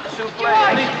going, souffle.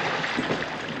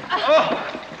 Oh.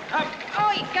 Up.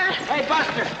 Oh, you got it. Hey,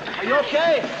 Buster. Are you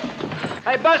okay?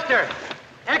 Hey, Buster.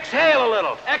 Exhale a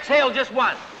little. Exhale just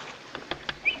once.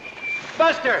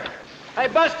 Buster! Hey,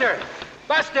 Buster!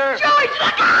 Buster! George,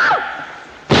 look out!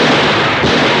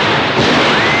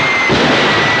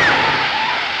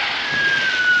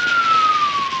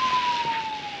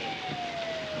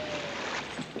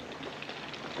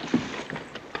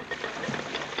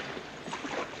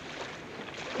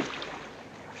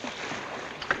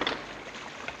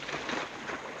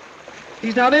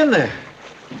 He's not in there.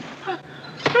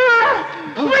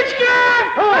 Which guy?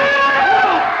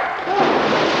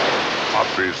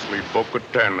 Obviously,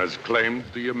 Bo-Katan has claimed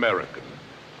the American.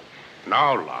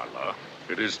 Now, Lala,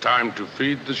 it is time to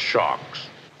feed the sharks.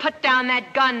 Put down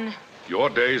that gun. Your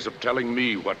days of telling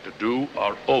me what to do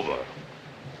are over.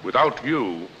 Without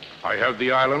you, I have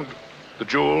the island, the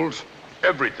jewels,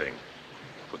 everything.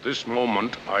 For this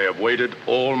moment, I have waited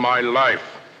all my life.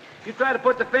 You try to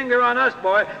put the finger on us,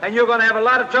 boy, and you're going to have a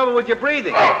lot of trouble with your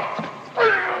breathing.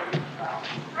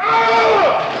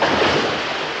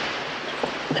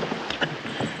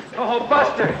 Oh,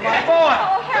 Buster, my boy.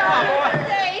 Oh, Harold, boy.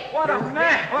 stay. What a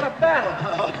man, what a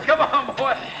battle. Come on,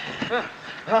 boy.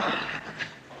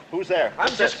 Who's there?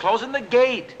 I'm just closing the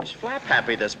gate. He's flap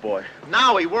happy, this boy.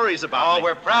 Now he worries about me. Oh,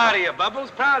 we're proud of you,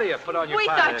 Bubbles. Proud of you. Put on your We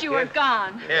powder, thought you were kid.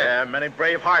 gone. Yeah, many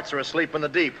brave hearts are asleep in the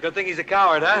deep. Good thing he's a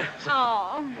coward, huh?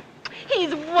 Oh,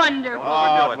 he's wonderful.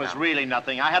 Oh, it was really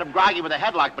nothing. I had him groggy with a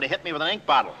headlock, but he hit me with an ink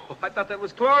bottle. Oh, I thought that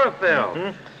was chlorophyll.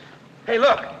 Mm-hmm. Hey,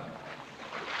 look.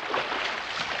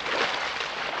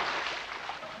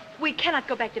 We cannot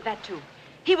go back to that tube.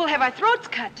 He will have our throats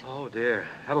cut. Oh, dear.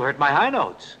 That'll hurt my high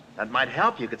notes. That might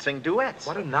help. You could sing duets.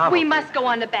 What a novelty. We must go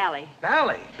on to Bali.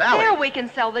 Bali? There we can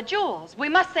sell the jewels. We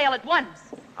must sail at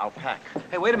once. I'll pack.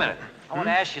 Hey, wait a minute. I want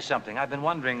to ask you something. I've been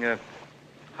wondering,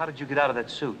 how did you get out of that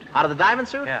suit? Out of the diving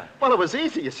suit? Yeah. Well, it was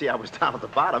easy. You see, I was down at the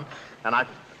bottom, and I...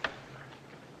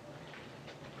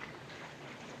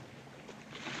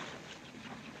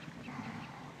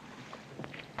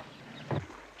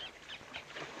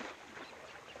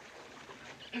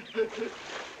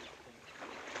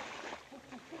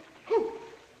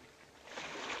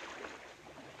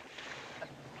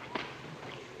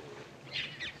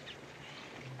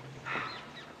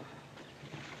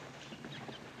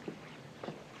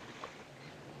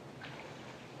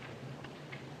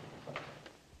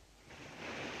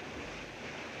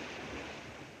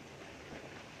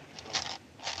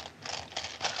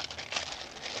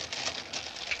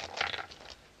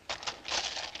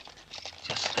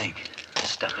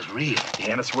 real.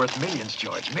 Yeah, and it's worth millions,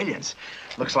 George, millions.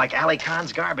 Looks like Ali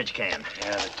Khan's garbage can.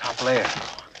 Yeah, the top layer.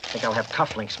 I think I'll have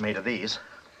cufflinks made of these.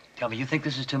 Tell me, you think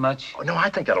this is too much? Oh, no, I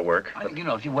think that'll work. You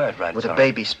know, if you wear it right, with it's a all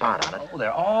baby spot on it. Oh,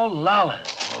 they're all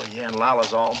Lala's. Oh, yeah, and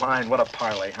Lala's all mine. What a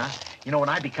parlay, huh? You know, when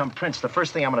I become prince, the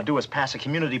first thing I'm going to do is pass a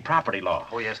community property law.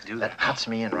 Oh, yes, do that. That cuts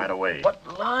me in right away. What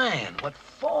line? What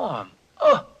form?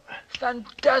 Oh,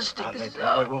 fantastic. Wait, This is...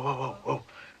 whoa.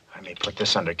 I may put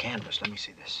this under canvas. Let me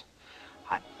see this.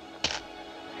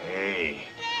 Hey.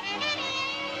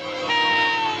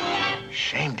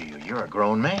 Shame to you. You're a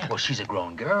grown man. Well, she's a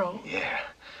grown girl. Yeah.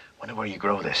 Wonder where you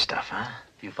grow this stuff, huh?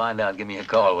 If you find out, give me a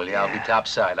call, will you? Yeah. I'll be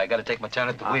topside. I got to take my turn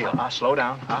at the wheel. Slow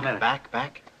down. A minute.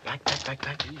 Back.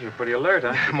 You're pretty alert,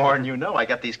 huh? More than you know. I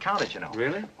got these counted, you know.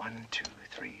 Really? 1, 2,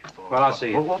 3, 4. Well, I'll see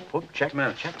you. Whoop. Check.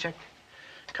 Check.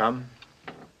 Come.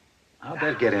 How'd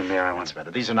that get in there, I That's want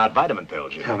better. These are not vitamin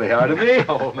pills, you know. Well, they are to me,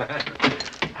 old man.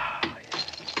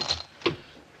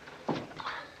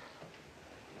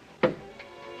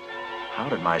 How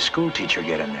did my school teacher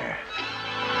get in there?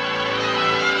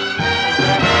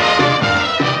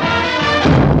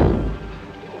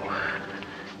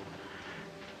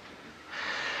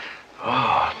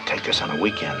 Oh, take this on a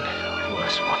weekend. Who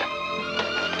else want it?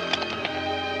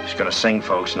 Just gonna sing,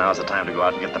 folks. Now's the time to go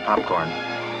out and get the popcorn.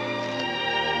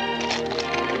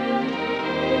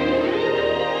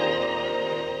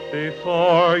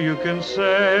 Before you can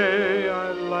say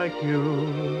I like you,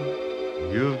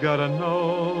 you've got to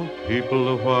know people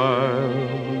a while.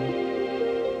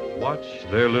 Watch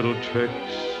their little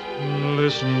tricks and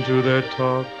listen to their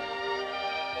talk.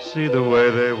 See the way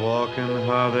they walk and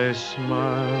how they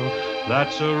smile.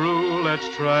 That's a rule that's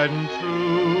tried and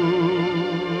true.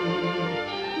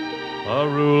 A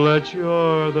rule that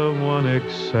you're the one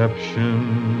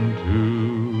exception to.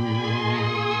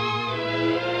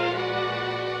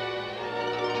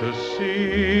 To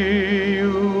see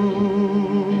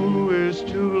you is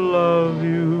to love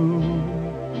you,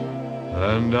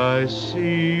 and I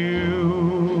see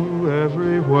you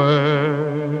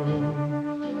everywhere.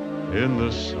 In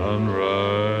the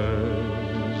sunrise,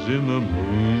 in the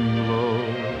moonglow,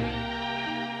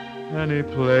 any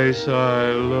place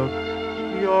I look,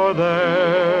 you're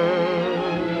there.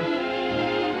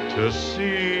 To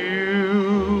see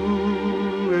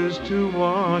you is to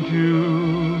want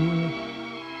you,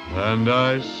 and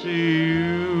I see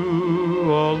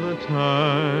you all the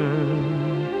time.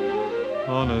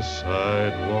 On a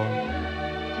sidewalk,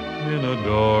 in a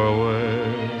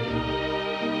doorway,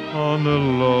 on the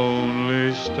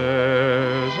lonely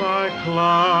stairs I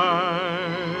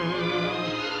climb.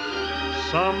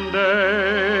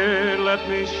 Someday let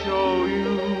me show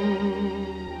you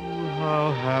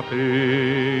how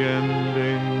happy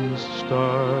endings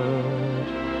start.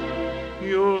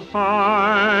 You'll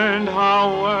find how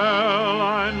well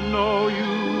I know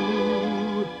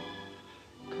you,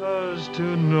 'cause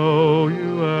to know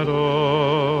you at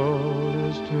all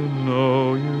is to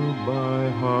know you by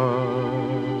heart.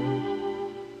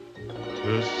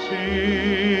 To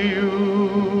see you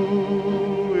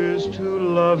is to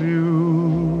love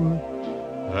you,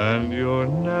 and you're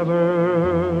never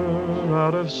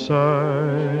out of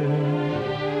sight.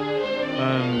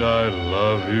 And I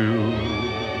love you,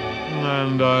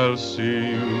 and I'll see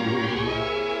you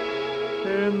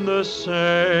in the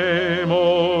same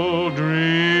old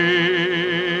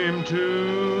dream tonight.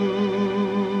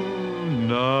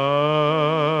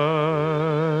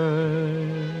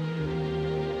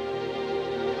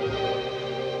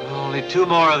 Only 2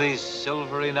 more of these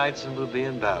silvery nights and we'll be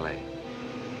in Bali.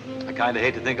 I kind of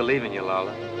hate to think of leaving you,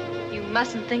 Lola. You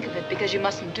mustn't think of it because you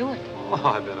mustn't do it. Oh,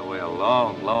 I've been away a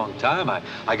long, long time.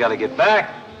 I got to get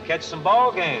back, catch some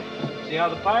ball games, see how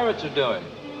the Pirates are doing.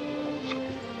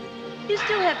 You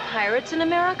still have pirates in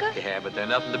America? Yeah, but they're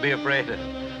nothing to be afraid of.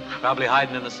 Probably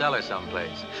hiding in the cellar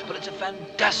someplace. But it's a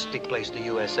fantastic place, the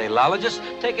USA, Lola. Just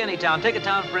take any town. Take a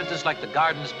town, for instance, like the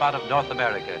garden spot of North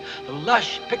America. The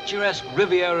lush, picturesque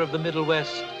Riviera of the Middle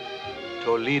West.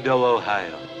 Toledo,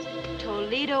 Ohio.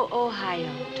 Toledo, Ohio.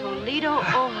 Toledo,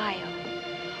 Ohio.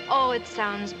 Oh, it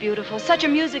sounds beautiful. Such a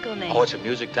musical name. Oh, it's a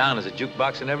music town. There's a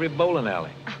jukebox in every bowling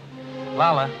alley.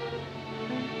 Lola,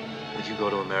 would you go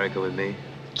to America with me?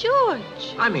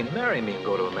 George. I mean, marry me and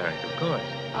go to America, of course.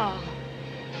 Oh,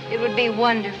 it would be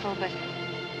wonderful, but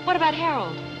what about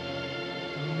Harold?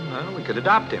 Well, we could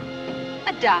adopt him.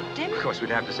 Adopt him? Of course, we'd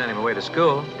have to send him away to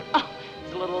school. Oh,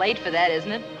 it's a little late for that,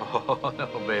 isn't it? Oh, no,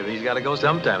 baby. He's got to go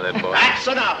sometime, that boy. That's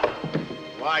enough!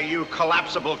 Why, you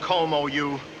collapsible Como,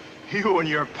 you. You and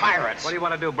your Pirates. What do you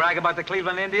want to do, brag about the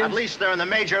Cleveland Indians? At least they're in the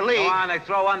major league. Go on, they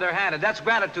throw underhanded. That's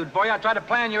gratitude for you. I try to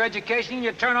plan your education, and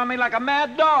you turn on me like a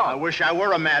mad dog. I wish I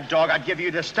were a mad dog. I'd give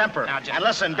you distemper. And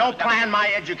listen, don't plan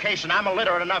my education. I'm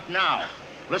illiterate enough now.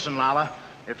 Listen, Lala,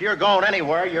 if you're going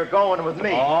anywhere, you're going with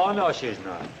me. Oh, no, she's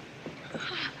not.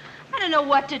 I don't know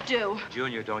what to do.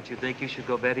 Junior, don't you think you should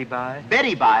go Betty by?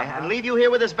 Betty by? And leave you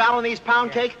here with this Balinese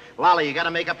pound cake? Lala, you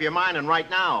gotta make up your mind, and right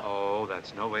now. Oh,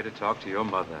 that's no way to talk to your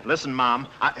mother. Listen, Mom,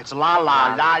 it's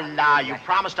la. You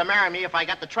promised to marry me if I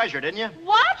got the treasure, didn't you?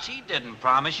 What? She didn't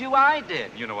promise you, I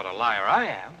did. You know what a liar I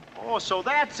am. Oh, so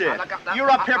that's it. You're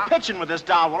up here pitching with this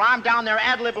doll while I'm down there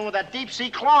ad-libbing with that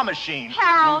deep-sea claw machine.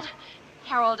 Harold,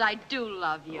 I do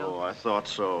love you. Oh, I thought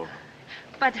so.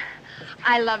 But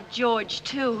I love George,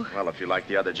 too. Well, if you like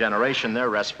the other generation,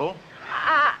 they're restful.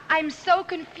 I'm so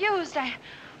confused.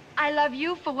 I love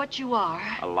you for what you are.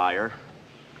 A liar.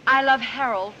 I love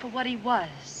Harold for what he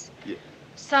was. Yeah.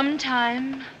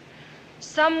 Sometime,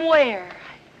 somewhere.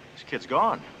 This kid's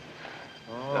gone.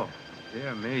 Oh,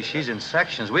 dear me, she's in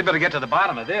sections. We better get to the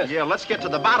bottom of this. Yeah, let's get to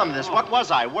the bottom of this. What was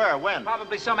I? Where? When?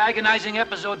 Probably some agonizing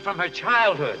episode from her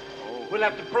childhood. We'll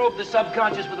have to probe the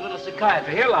subconscious with a little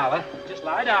psychiatry. Here, Lala, just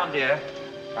lie down, dear.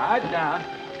 Lie down.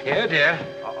 Here, dear.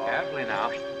 Carefully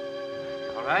now.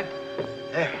 All right?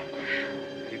 There.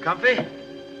 You comfy?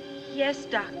 Yes,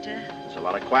 Doctor. There's a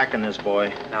lot of quack in this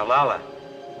boy. Now, Lala,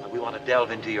 we want to delve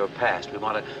into your past. We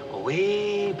want to go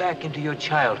way back into your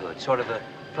childhood, sort of a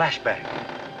flashback.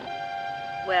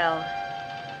 Well,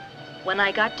 when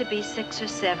I got to be 6 or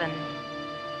 7,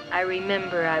 I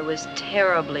remember I was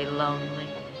terribly lonely.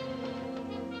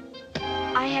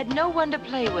 I had no one to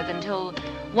play with until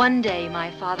one day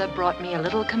my father brought me a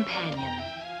little companion.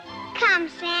 Come,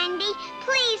 Sandy.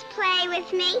 Please play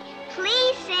with me.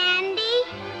 Please, Sandy.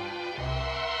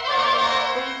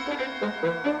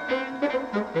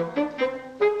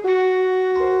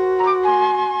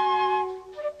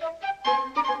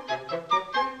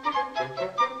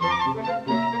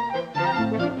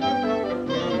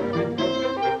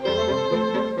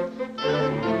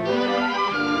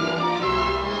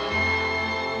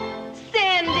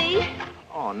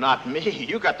 Not me.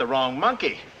 You got the wrong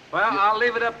monkey. Well, I'll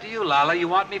leave it up to you, Lala. You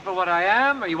want me for what I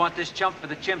am, or you want this chump for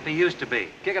the chimp he used to be?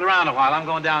 Kick it around a while. I'm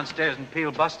going downstairs and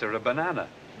peel Buster a banana.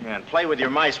 Yeah, and play with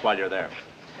your mice while you're there.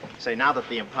 Say, now that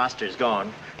the imposter's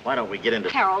gone, why don't we get into...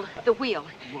 Harold, the wheel.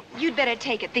 You'd better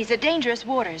take it. These are dangerous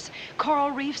waters.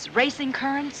 Coral reefs, racing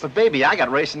currents. But, baby, I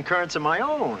got racing currents of my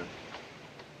own.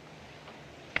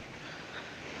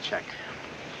 Check.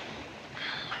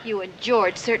 You and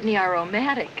George certainly are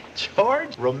romantic.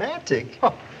 George? Romantic?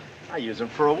 Oh, I use him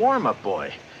for a warm-up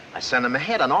boy. I send him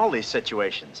ahead on all these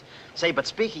situations. Say, but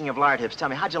speaking of lard hips, tell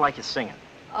me, how'd you like his singing?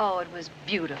 Oh, it was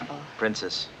beautiful.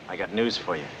 Princess, I got news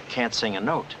for you. Can't sing a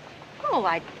note. Oh,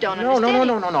 I don't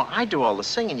understand. No. I do all the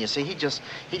singing, you see. He just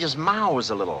mouths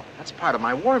a little. That's part of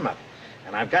my warm-up.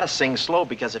 And I've got to sing slow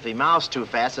because if he mouths too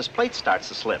fast, his plate starts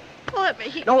to slip. Well,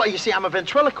 No, you see, I'm a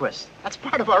ventriloquist. That's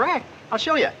part of our act. I'll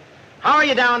show you. How are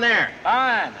you down there?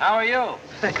 Fine. How are you?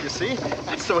 You see?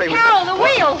 That's the way we... Harold, the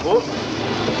wheel!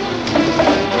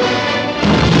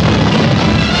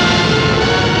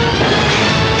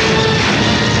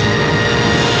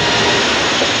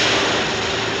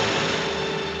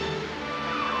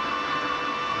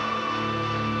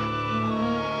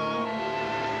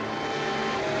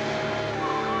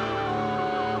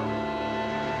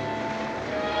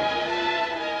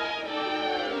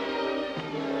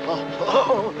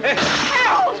 Hey.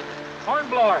 Harold!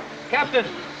 Hornblower, Captain,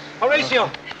 Horatio.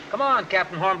 Come on,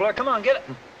 Captain Hornblower, come on, get it.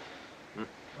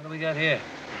 What do we got here?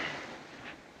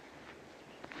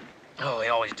 Oh, he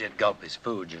always did gulp his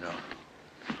food, you know.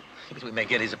 We may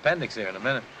get his appendix here in a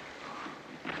minute.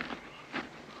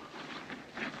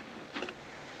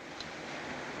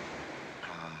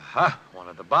 Aha, one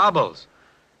of the baubles.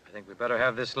 I think we better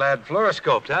have this lad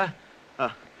fluoroscoped, huh?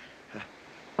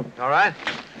 All right?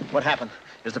 What happened?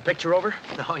 Is the picture over?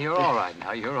 No, you're all right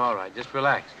now. You're all right. Just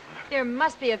relax. There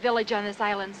must be a village on this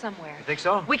island somewhere. You think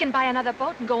so? We can buy another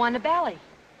boat and go on to Bali.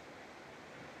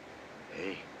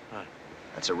 Hey,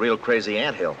 that's a real crazy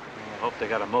anthill. I hope they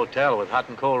got a motel with hot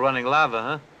and cold running lava,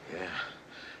 huh?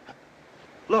 Yeah.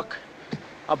 Look,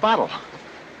 a bottle.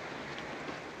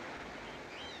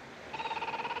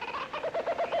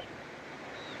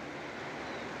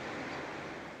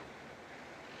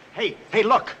 Hey,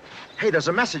 look. Hey, there's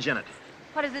a message in it.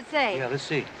 What does it say? Yeah, let's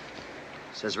see. It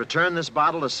says, return this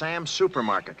bottle to Sam's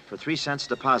Supermarket for 3 cents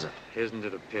deposit. Isn't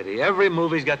it a pity? Every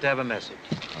movie's got to have a message.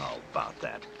 How about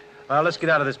that? Well, let's get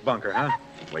out of this bunker, huh?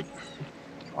 Wait.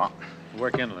 Oh.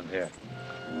 Work inland here.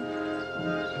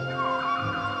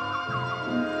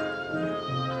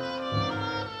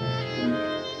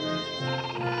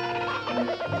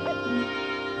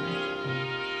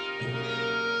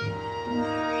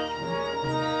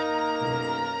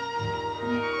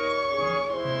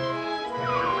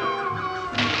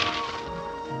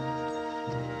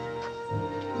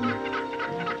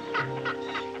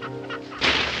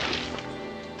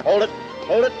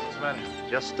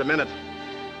 Just a minute.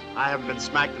 I haven't been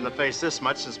smacked in the face this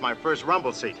much since my first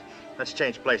rumble seat. Let's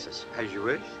change places. As you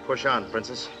wish. Push on,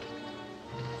 Princess.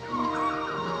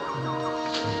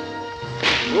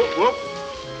 Whoop, whoop.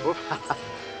 Whoop.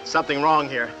 Something wrong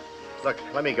here. Look,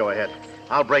 let me go ahead.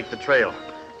 I'll break the trail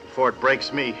before it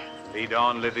breaks me. Lead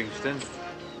on, Livingston.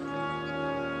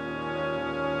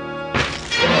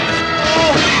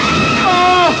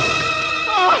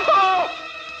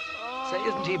 Say,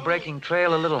 isn't he breaking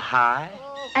trail a little high?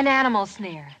 An animal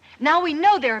snare. Now we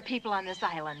know there are people on this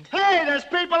island. Hey, there's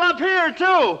people up here,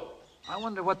 too. I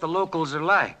wonder what the locals are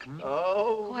like.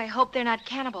 Oh, I hope they're not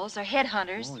cannibals or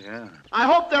headhunters. Oh, yeah. I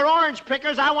hope they're orange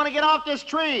pickers. I want to get off this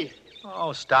tree.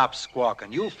 Oh, stop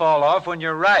squawking. You'll fall off when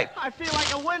you're ripe. I feel like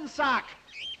a windsock.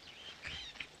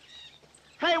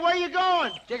 Hey, where you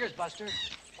going? Diggers, Buster.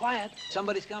 Quiet.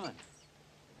 Somebody's coming.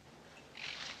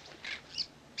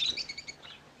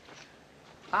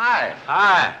 Hi.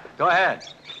 Hi. Go ahead.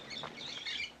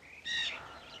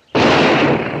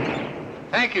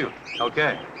 Thank you.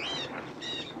 Okay.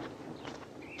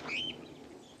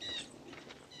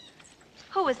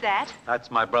 Who was that? That's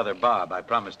my brother Bob. I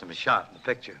promised him a shot in the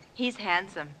picture. He's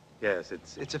handsome. Yes,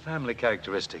 it's a family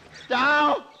characteristic.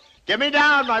 Down. Get me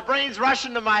down. My brain's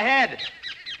rushing to my head.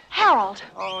 Harold.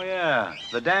 Oh, yeah.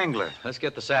 The dangler. Let's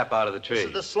get the sap out of the tree. This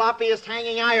is the sloppiest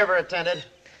hanging I ever attended.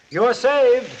 You're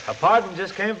saved. A pardon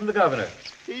just came from the governor.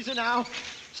 Easy now.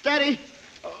 Steady.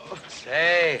 Oh.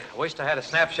 Say, I wished I had a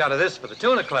snapshot of this for the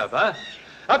tuna club, huh?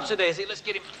 Up, Sir Daisy. Let's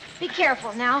get him. Be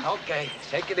careful now. Okay.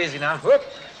 Take it easy now. Whoop.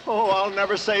 Oh, I'll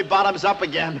never say bottoms up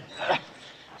again.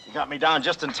 You got me down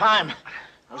just in time.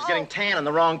 I was getting tan in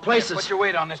the wrong places. Put your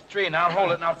weight on this tree, and I'll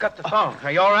hold it, and I'll cut the thong.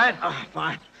 Are you all right?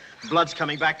 Fine. Blood's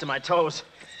coming back to my toes.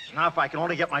 Now, if I can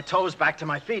only get my toes back to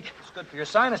my feet. It's good for your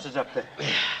sinuses up there.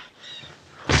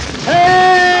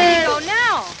 Hey! Go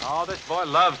now. Oh, this boy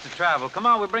loves to travel. Come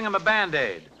on, we'll bring him a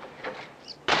Band-Aid.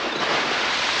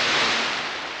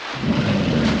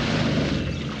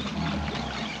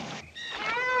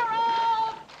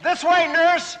 This way,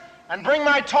 nurse, and bring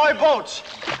my toy boats.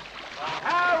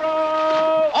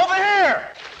 Harold! Over here!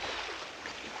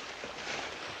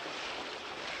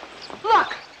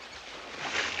 Look!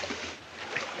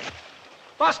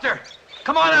 Buster,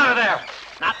 come on out of there.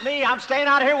 Not me. I'm staying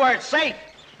out here where it's safe.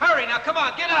 Hurry, now, come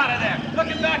on, get out of there.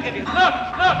 Looking back at you. Look!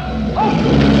 Oh!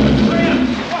 Hurry up.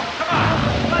 Oh, come on.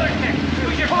 Flutter kick.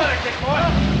 Use your flutter kick, boy.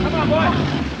 Come on, boy.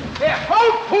 Here.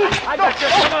 Oh! I got you.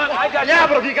 Come on, I got you. Yeah,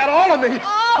 but if you got all of me.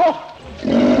 Oh!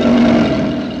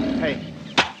 Hey,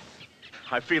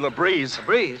 I feel a breeze. A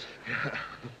breeze?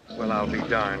 Well, I'll be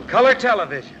darned. Color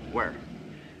television. Where?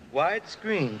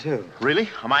 Widescreen, too. Really?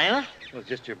 Am I in it? Well,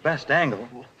 just your best angle.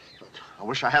 I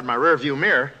wish I had my rear view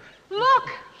mirror. Look!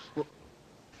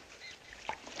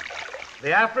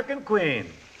 The African Queen.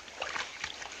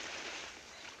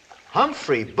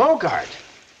 Humphrey Bogart.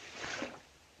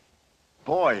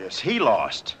 Boy, is he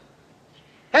lost.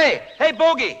 Hey,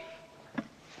 Bogey.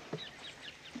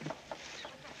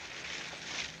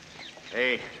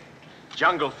 Hey,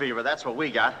 jungle fever, that's what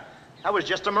we got. That was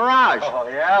just a mirage. Oh,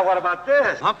 yeah? What about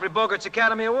this? Humphrey Bogart's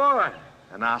Academy Award.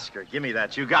 An Oscar. Give me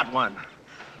that. You got one.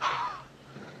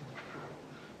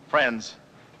 Friends,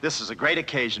 this is a great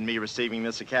occasion, me receiving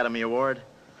this Academy Award.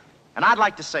 And I'd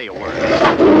like to say a word.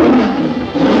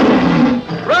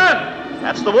 Run!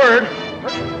 That's the word.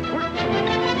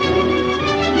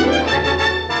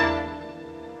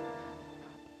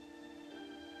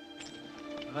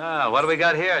 Well, what do we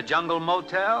got here? A jungle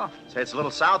motel? Say, it's a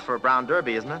little south for a brown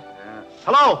derby, isn't it? Yeah.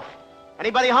 Hello?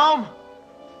 Anybody home?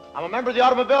 I'm a member of the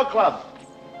Automobile Club.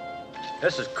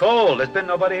 This is cold. There's been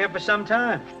nobody here for some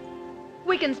time.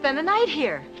 We can spend the night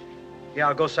here. Yeah,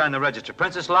 I'll go sign the register.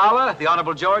 Princess Lala, the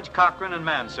Honorable George Cochran, and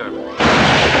manservant.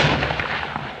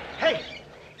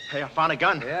 Hey, I found a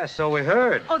gun. Yeah, so we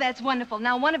heard. Oh, that's wonderful.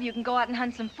 Now one of you can go out and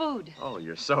hunt some food. Oh,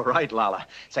 you're so right, Lala.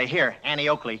 Say, here, Annie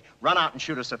Oakley, run out and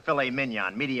shoot us a filet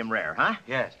mignon, medium rare, huh?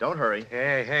 Yes. Don't hurry.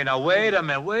 Hey, now wait a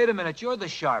minute. You're the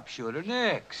sharpshooter,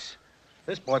 Nix.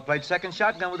 This boy played second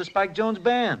shotgun with the Spike Jones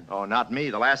band. Oh, not me.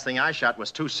 The last thing I shot was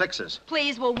 2 6s.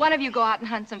 Please, will one of you go out and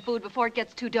hunt some food before it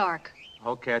gets too dark?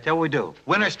 Okay, I tell you what we do.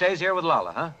 Winner stays here with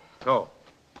Lala, huh? Go.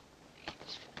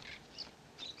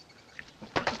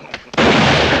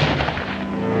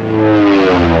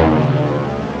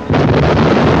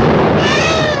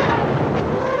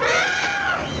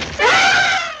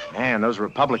 Man, those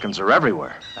Republicans are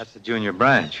everywhere. That's the junior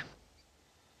branch.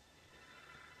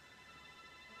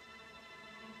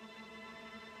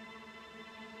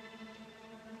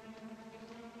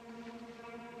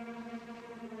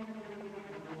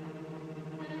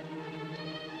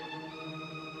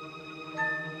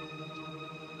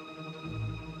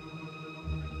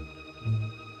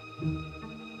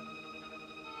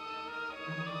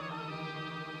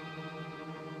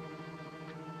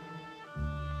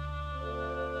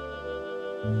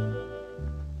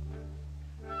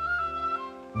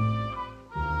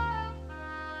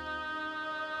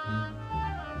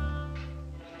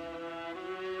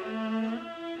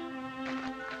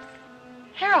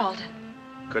 Harold?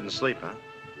 Couldn't sleep, huh?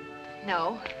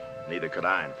 No. Neither could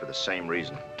I, and for the same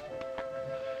reason.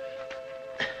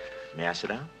 May I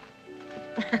sit down?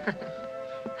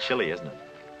 Chilly, isn't it?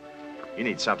 You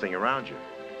need something around you.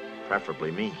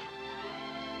 Preferably me.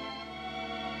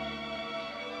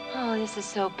 Oh, this is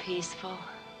so peaceful.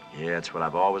 Yeah, it's what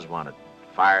I've always wanted.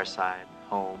 Fireside,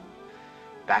 home,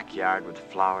 backyard with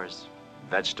flowers,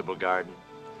 vegetable garden,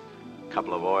 a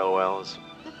couple of oil wells.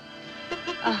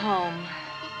 A home.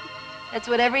 That's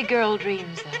what every girl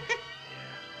dreams of.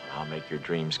 I'll make your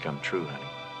dreams come true, honey.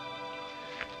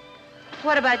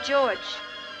 What about George?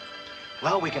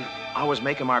 Well, we can always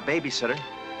make him our babysitter.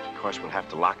 Of course, we'll have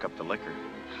to lock up the liquor.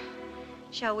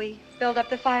 Shall we build up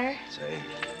the fire? Say,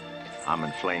 I'm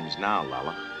in flames now,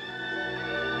 Lala.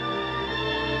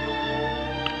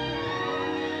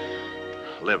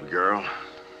 Live, girl.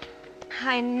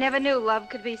 I never knew love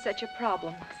could be such a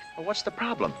problem. Well, what's the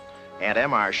problem? Aunt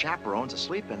Emma, our chaperone's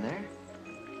asleep in there.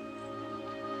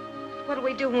 What do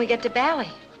we do when we get to Bali?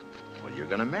 Well, you're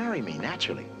gonna marry me,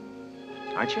 naturally.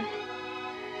 Aren't you?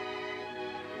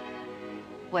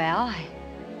 Well,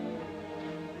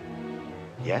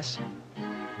 Yes?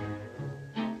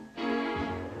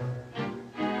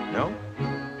 No?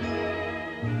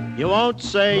 You won't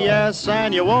say yes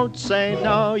and you won't say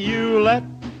no. You let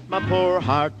my poor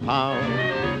heart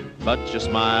pound. But you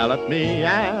smile at me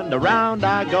and around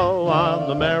I go on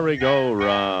the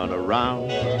merry-go-round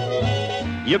around.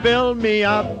 You build me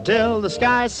up till the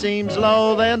sky seems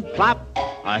low, then plop,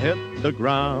 I hit the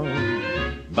ground.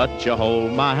 But you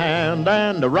hold my hand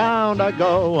and around I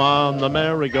go on the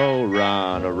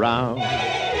merry-go-round around.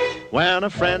 When a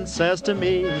friend says to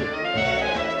me,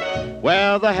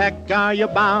 where the heck are you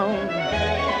bound?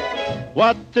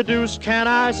 What the deuce can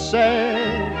I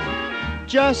say?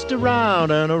 Just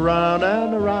around and around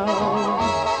and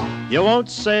around. You won't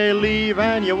say leave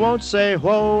and you won't say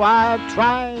whoa. I've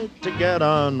tried to get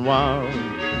unwound,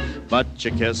 but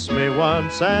you kiss me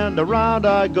once and around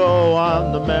I go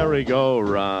on the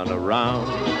merry-go-round around.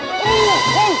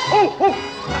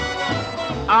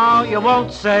 Oh, you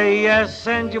won't say yes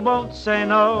and you won't say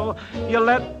no. You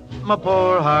let my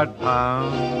poor heart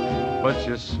pound, but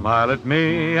you smile at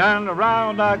me and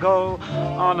around I go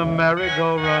on the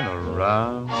merry-go-round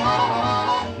around.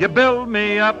 You build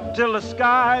me up till the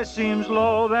sky seems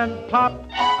low, then plop,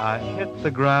 I hit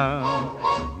the ground.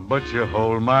 But you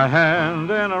hold my hand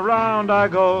and around I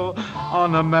go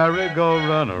on the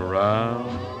merry-go-round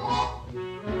around.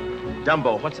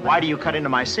 Dumbo, why do you cut into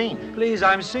my scene? Please,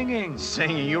 I'm singing.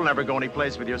 Singing? You'll never go any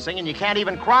place with your singing. You can't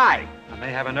even cry. I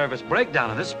may have a nervous breakdown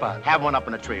in this spot. Have one up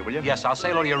in a tree, will you? Yes, I'll say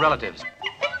hello to your relatives.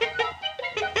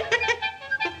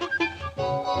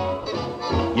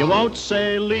 You won't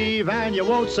say leave and you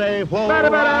won't say whoa. I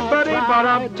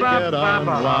tried to get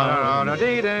unwound,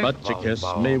 but you kiss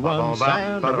me once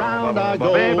and around I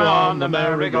go on the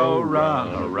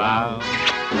merry-go-round around.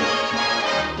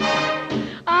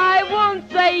 I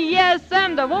won't say yes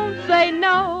and I won't say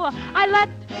no. I let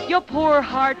your poor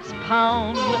hearts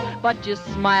pound, but you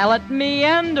smile at me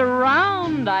and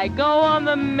around I go on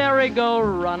the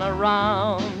merry-go-round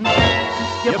around.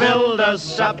 You build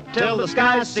us up till the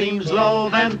sky seems low,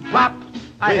 then plop,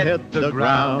 I hit the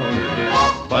ground.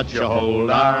 But you hold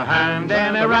our hand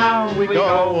and around we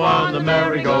go on the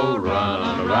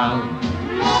merry-go-round around.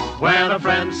 When a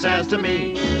friend says to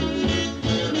me,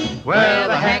 where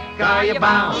the heck are you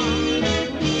bound?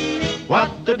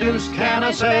 What the deuce can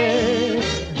I say?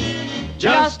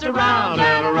 Just around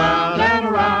and around and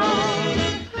around.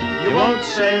 You won't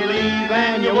say leave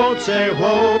and you won't say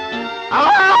whoa.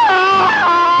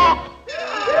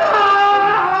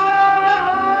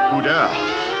 Who dare?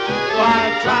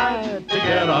 I tried to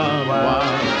get on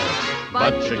one,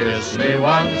 but you kissed me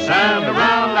once and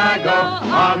around I go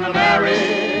on the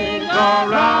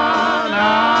merry-go-round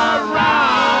around.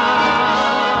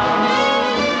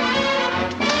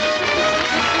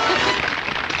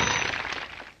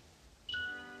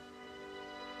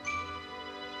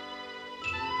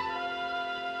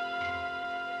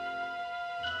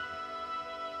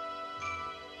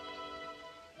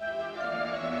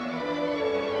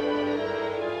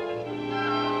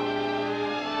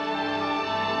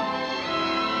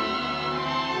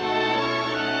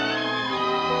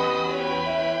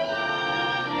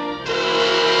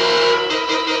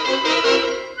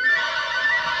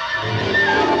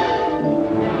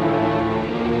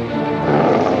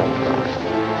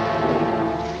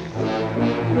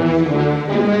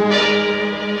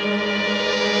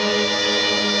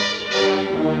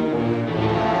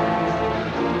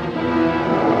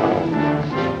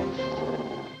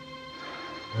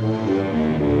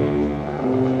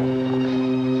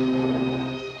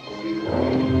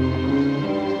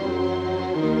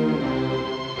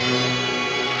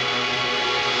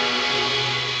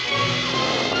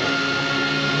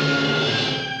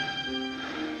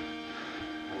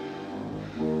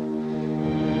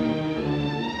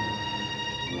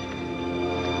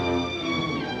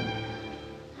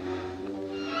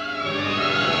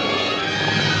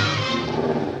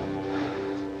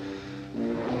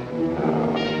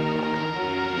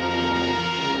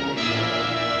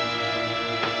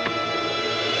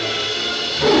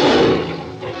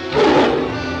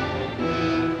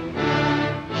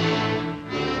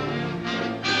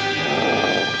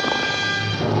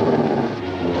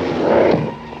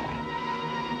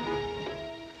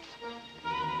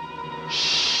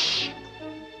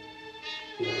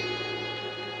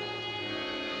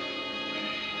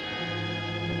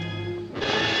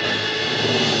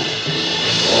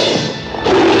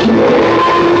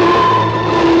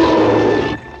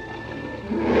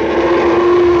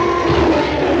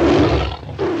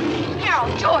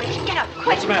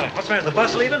 man? Is the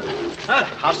bus leaving? Huh?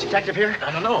 House detective here?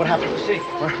 I don't know. What happened? Let's see.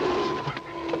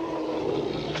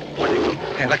 Where'd he go?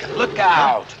 Hey, look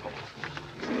out!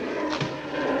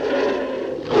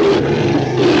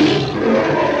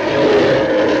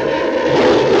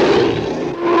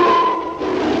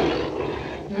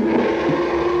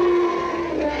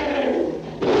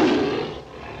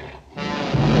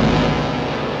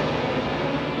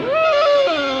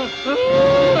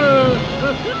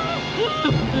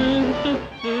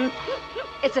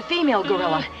 It's a female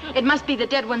gorilla. It must be the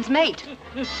dead one's mate.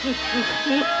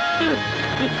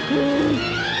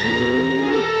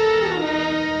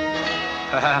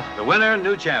 The winner,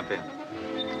 new champion. Boy,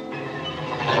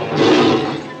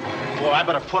 I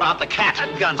better put out the cat.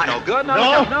 That gun's no good.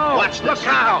 No? No. Watch this. Look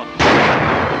out.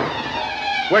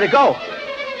 Where'd it go?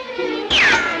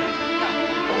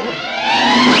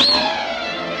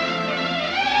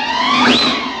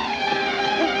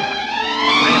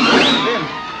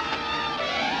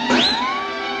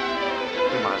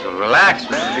 You might as well relax,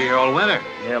 man. Be your old winner.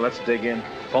 Yeah, let's dig in.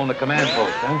 Phone the command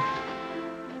post, huh?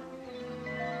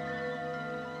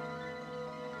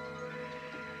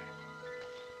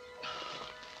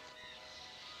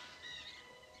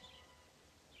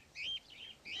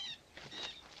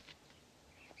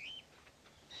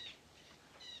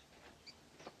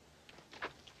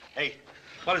 Hey.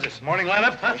 What is this, morning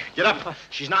lineup, huh? Get up.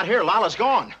 She's not here. Lala's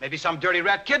gone. Maybe some dirty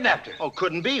rat kidnapped her. Oh,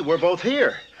 couldn't be. We're both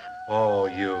here. Oh,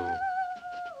 you.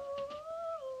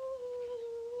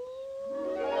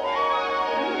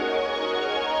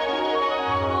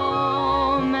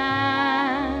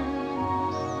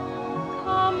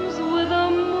 Comes with the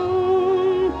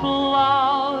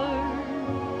moonflowers.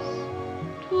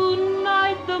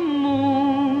 Tonight the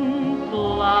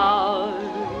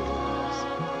moonflowers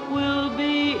will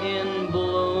be in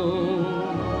bloom.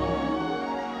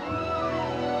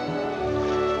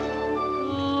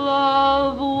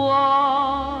 Love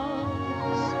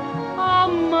was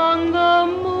among the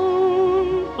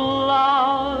moonflowers.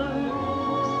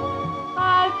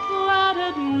 I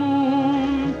planted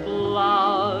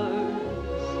moonflowers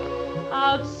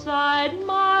outside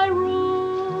my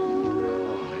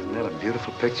room. Isn't that a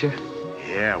beautiful picture?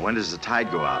 Yeah, when does the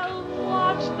tide go out?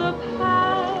 Watch the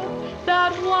path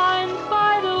that winds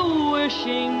by the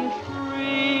wishing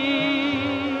tree.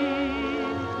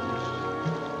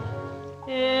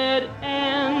 It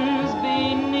ends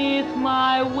beneath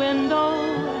my window,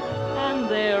 and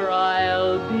there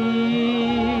I'll be.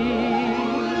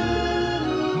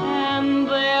 And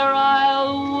there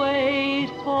I'll wait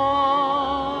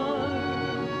for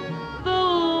the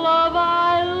love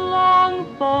I long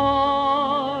for.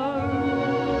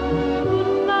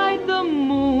 Tonight the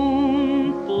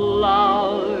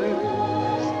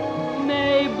moonflowers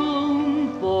may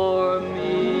bloom for me.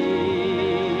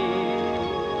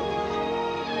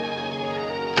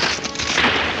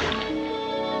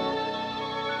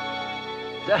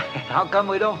 How come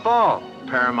we don't fall?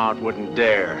 Paramount wouldn't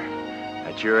dare.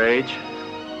 At your age,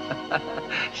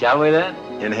 Shall we then?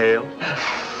 inhale.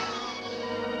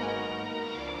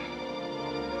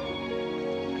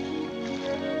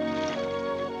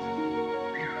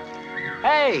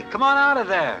 Hey, come on out of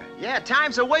there. Yeah,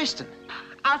 time's a wasting.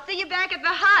 I'll see you back at the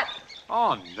hut.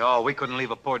 Oh, no, we couldn't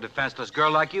leave a poor defenseless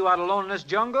girl like you out alone in this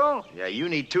jungle. Yeah, you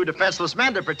need two defenseless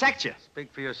men to protect you.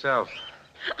 Speak for yourself.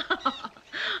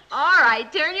 All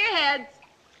right, turn your heads.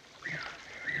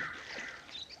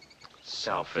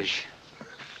 Selfish.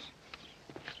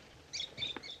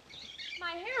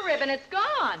 My hair ribbon, it's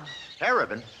gone. Hair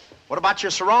ribbon? What about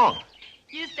your sarong?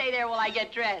 You stay there while I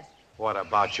get dressed. What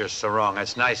about your sarong?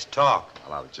 That's nice talk.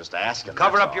 Well, I was just asking.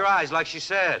 Cover that's up your all. eyes like she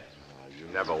said. You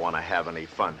never want to have any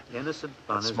fun. Innocent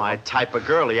fun. That's is my all. type of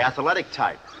girl, the athletic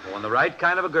type. When the right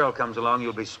kind of a girl comes along,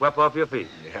 you'll be swept off your feet.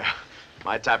 Yeah,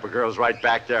 my type of girl's right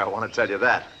back there, I want to tell you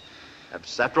that.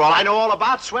 After all, I know all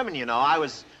about swimming, you know. I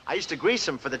used to grease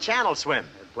them for the channel swim.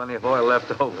 Had plenty of oil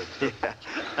left over. Yeah.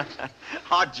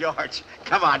 Oh, George,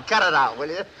 come on, cut it out, will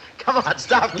you? Come on,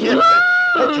 stop kidding.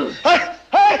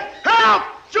 Hey, help!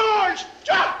 George!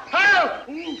 Help!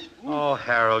 Oh,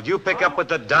 Harold, you pick up with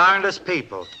the darndest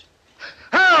people.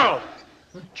 Harold!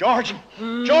 George!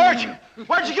 George!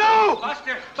 Where'd you go?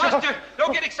 Buster,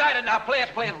 don't get excited now. Play it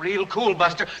real cool,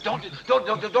 Buster. Don't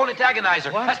antagonize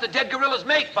her. What? That's the dead gorilla's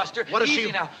mate, Buster. What does Easy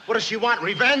she now. What does she want?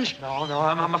 Revenge? No,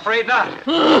 I'm afraid not.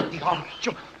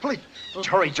 Please,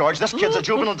 hurry, George. This kid's a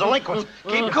juvenile delinquent.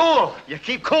 Keep cool. You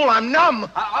keep cool. I'm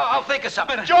numb. I'll think of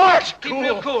something. George! Keep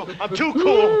real cool. I'm too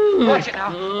cool. Watch it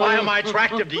now. Why am I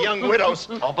attractive to young widows?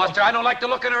 Oh, Buster, I don't like to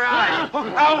look in her eyes.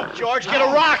 Oh, George, get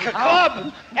a rock, a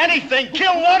club, anything.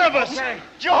 Kill one of us. Okay.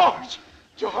 George!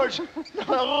 George!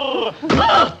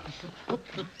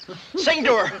 Sing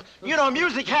to her. You know,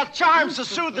 music hath charms to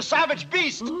soothe the savage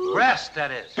beast. Breast,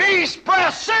 that is. Beast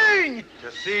breast, sing!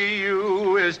 To see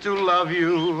you is to love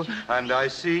you, and I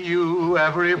see you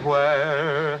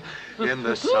everywhere. In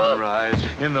the sunrise,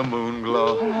 in the moon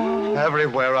glow,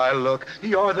 everywhere I look,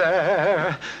 you're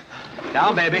there.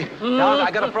 Down, baby. Down. I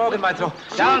got a frog in my throat.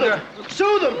 Down there.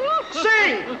 Soothe them.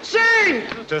 Sing! Sing!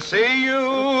 To see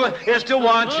you is to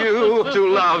want you, to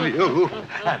love you,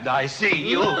 and I see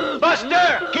you.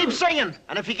 Buster! Keep singing,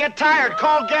 and if you get tired,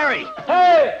 call Gary.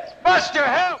 Hey! Buster,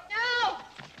 help! No!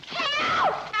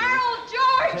 Help! Harold,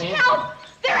 George, help!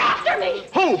 They're after me!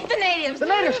 Who? The natives. The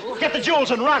natives! Get the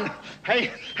jewels and run.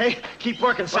 Hey, keep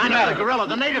working. Sign up the gorilla.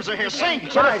 The natives are here. Sing.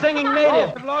 Get a singing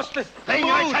native. I've lost it. Sing,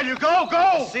 I tell you. Go,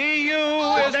 go. See you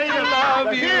is to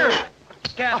love you. Here.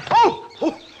 Oh!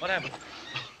 What happened?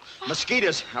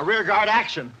 Mosquitoes. A rear guard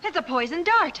action. It's a poison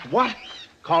dart. What?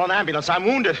 Call an ambulance. I'm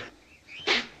wounded.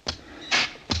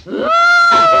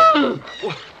 Go!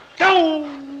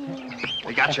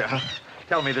 They got you, huh?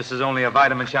 Tell me this is only a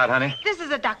vitamin shot, honey. This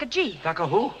is a Daka G. Daka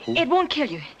who? It won't kill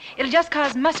you. It'll just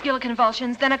cause muscular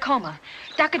convulsions, then a coma.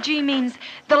 Daka G means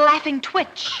the laughing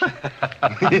twitch. Daka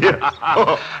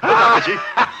G.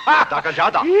 Daka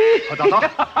Jada.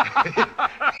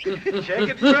 Shake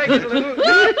it, break it, Lou.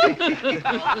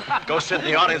 Go sit in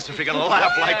the audience if you're going to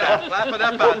laugh like that. Laugh it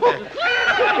up out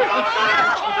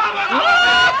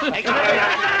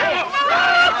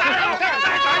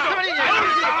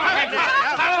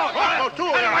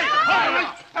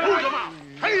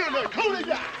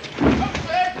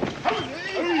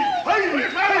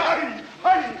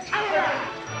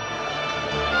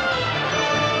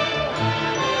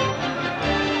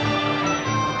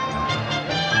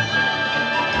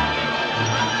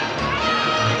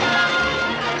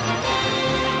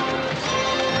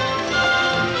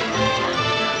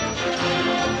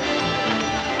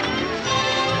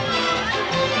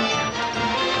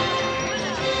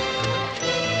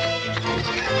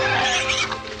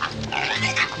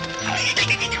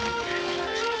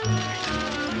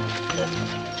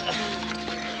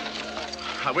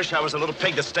I wish I was a little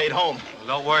pig that stayed home. Well,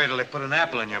 don't worry till they put an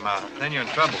apple in your mouth. Then you're in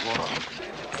trouble, boy.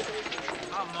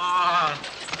 Come on.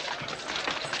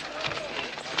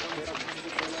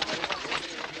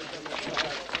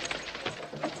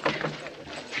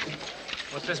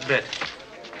 What's this bit?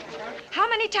 How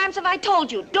many times have I told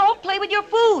you, don't play with your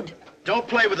food? Don't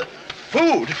play with the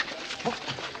food.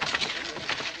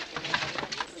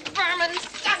 Vermin,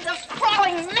 sons of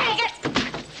crawling maggot!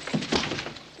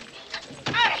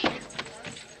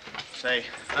 Say,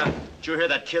 did you hear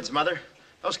that kid's mother?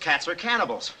 Those cats are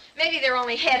cannibals. Maybe they're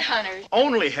only headhunters.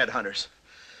 Only headhunters.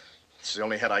 This is the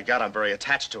only head I got. I'm very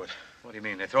attached to it. What do you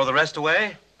mean? They throw the rest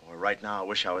away? Boy, right now, I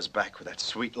wish I was back with that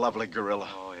sweet, lovely gorilla.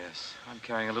 Oh, yes. I'm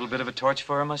carrying a little bit of a torch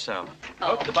for her myself.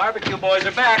 Oh, the barbecue boys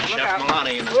are back. Look Chef out.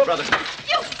 Milani and his brother.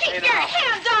 You keep your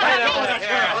hands off me!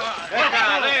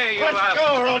 There you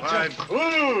Let's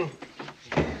go,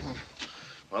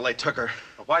 Well, they took her.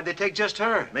 Well, why'd they take just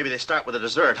her? Maybe they start with a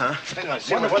dessert, huh?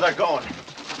 Wonder where they're going.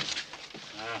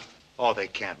 Oh, they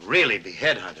can't really be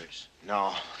headhunters.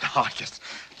 No, just...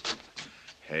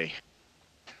 Hey,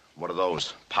 what are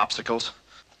those, popsicles?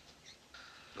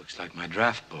 Looks like my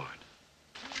draft board.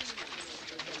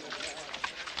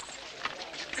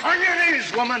 On your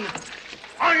knees, woman.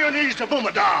 On your knees to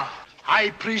Bumada, high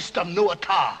priest of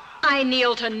Nuata. I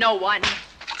kneel to no one.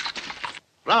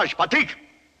 Raj, Patik.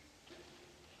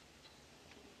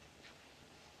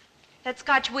 That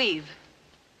Scotch weave.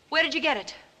 Where did you get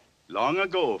it? Long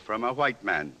ago, from a white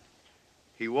man.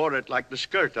 He wore it like the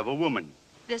skirt of a woman.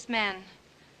 This man,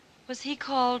 was he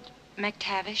called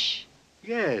McTavish?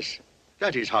 Yes,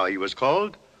 that is how he was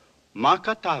called.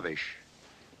 Makatavish.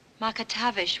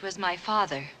 Makatavish was my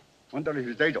father. Wonder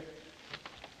his dedo.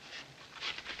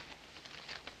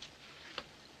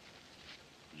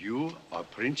 You are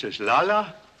Princess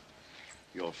Lala?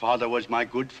 Your father was my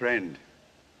good friend,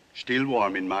 still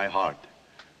warm in my heart.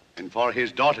 And for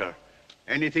his daughter,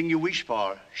 anything you wish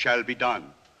for shall be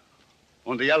done.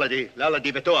 On the Lala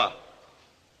di Betoa.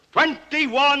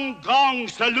 21 gong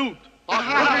salute.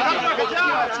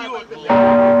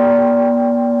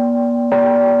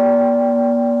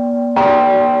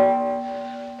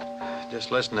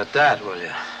 Just listen at that, will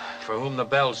you? For whom the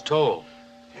bells toll.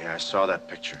 Yeah, I saw that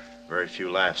picture. Very few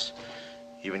laughs.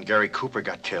 Even Gary Cooper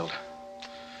got killed.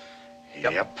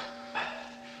 Yep.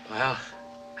 Well,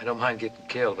 I don't mind getting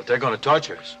killed, but they're going to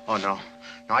torture us. Oh, no.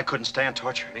 No, I couldn't stand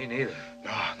torture. Me neither.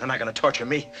 No, they're not going to torture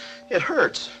me. It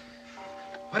hurts.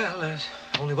 Well, there's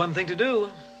only one thing to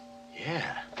do.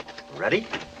 Yeah. Ready?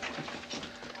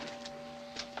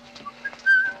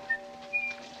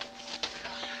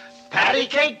 Patty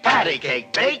cake,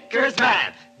 baker's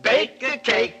man. Bake a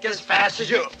cake as fast as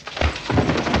you...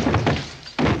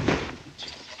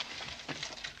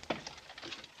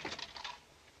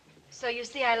 So you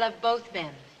see, I love both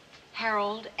men,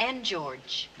 Harold and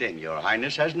George. Then your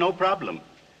highness has no problem.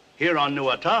 Here on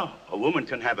Nuata, a woman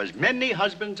can have as many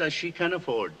husbands as she can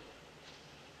afford.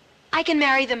 I can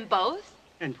marry them both?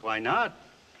 And why not?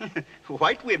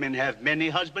 White women have many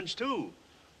husbands too,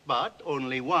 but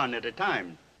only one at a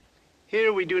time.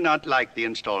 Here we do not like the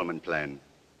installment plan.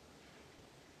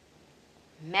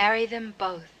 Marry them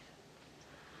both.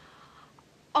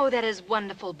 Oh, that is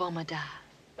wonderful, Bomada.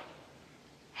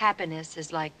 Happiness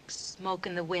is like smoke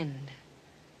in the wind,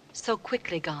 so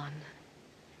quickly gone.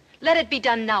 Let it be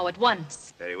done now at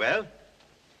once. Very well.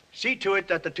 See to it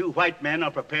that the two white men are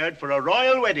prepared for a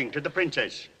royal wedding to the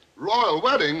princess. Royal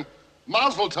wedding?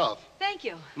 Mazel tov. Thank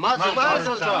you. Mazel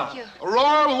tov. Thank you. A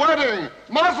royal wedding!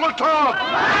 Mazel tov!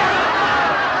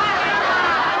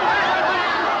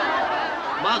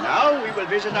 Now we will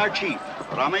visit our chief,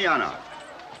 Ramayana.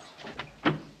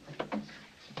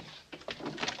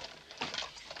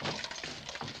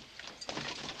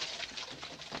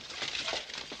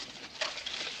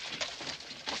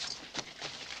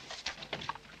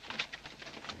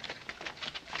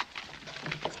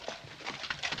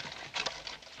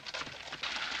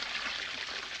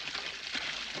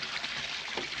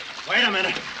 Wait a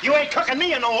minute. You ain't cooking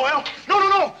me in no oil. No.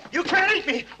 You can't eat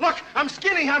me. Look, I'm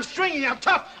skinny, I'm stringy, I'm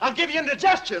tough. I'll give you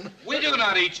indigestion. We do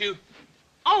not eat you.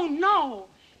 Oh, no.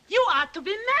 You ought to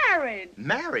be married.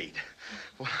 Married?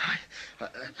 Well,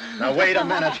 now, wait a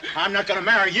minute. I'm not going to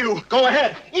marry you. Go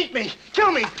ahead. Eat me.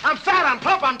 Kill me. I'm fat, I'm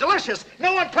plump, I'm delicious.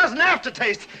 No unpleasant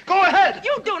aftertaste. Go ahead.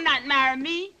 You do not marry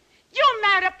me. You'll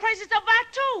marry the princess of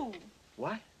Batu.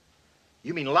 What?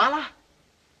 You mean Lala?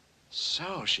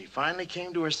 So, she finally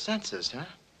came to her senses, huh?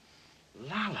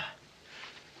 Lala.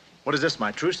 What is this,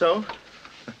 my trousseau?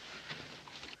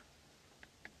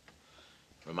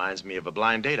 Reminds me of a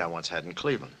blind date I once had in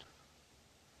Cleveland.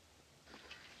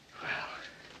 Well,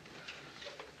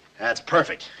 that's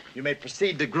perfect. You may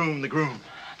proceed to groom the groom.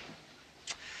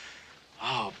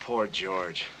 Oh, poor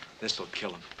George. This'll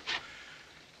kill him.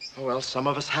 Oh, well, some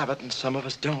of us have it and some of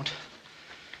us don't.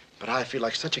 But I feel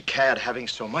like such a cad having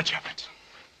so much of it.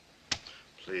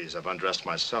 Please, I've undressed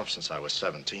myself since I was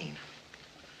 17.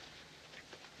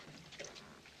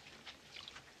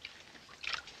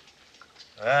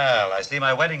 Well, I see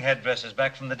my wedding headdress is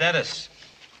back from the dentist.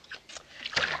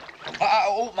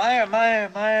 Oh,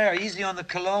 Meyer, easy on the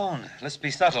cologne. Let's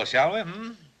be subtle, shall we?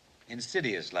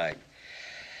 Insidious-like.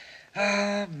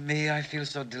 Me, I feel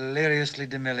so deliriously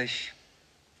demillish.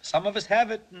 Some of us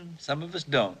have it, and some of us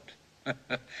don't.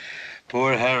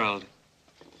 Poor Harold.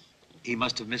 He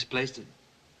must have misplaced it.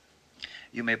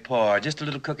 You may pour just a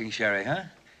little cooking sherry, huh?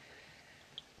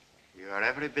 You are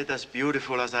every bit as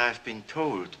beautiful as I have been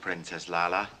told, Princess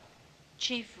Lala.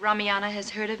 Chief Ramayana has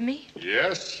heard of me?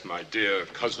 Yes, my dear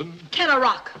cousin.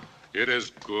 Kennerock. It is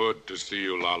good to see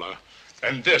you, Lala.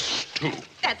 And this, too.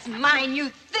 That's mine, you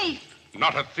thief.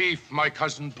 Not a thief, my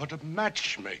cousin, but a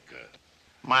matchmaker.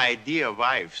 My dear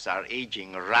wives are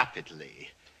aging rapidly,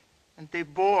 and they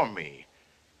bore me.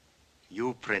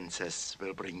 You, Princess,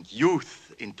 will bring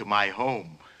youth into my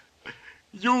home.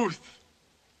 Youth.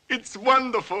 It's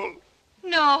wonderful.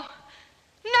 No.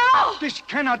 No! This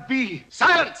cannot be.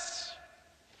 Silence!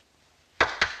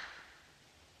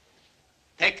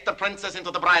 Take the princess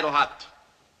into the bridal hut.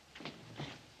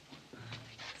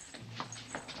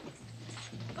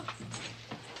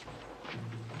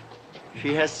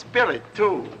 She has spirit,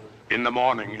 too. In the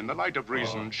morning, in the light of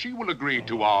reason, she will agree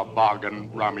to our bargain,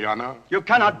 Ramayana. You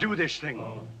cannot do this thing.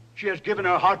 She has given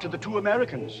her heart to the two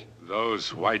Americans.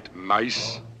 Those white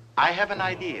mice. I have an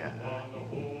idea.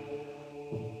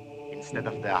 Instead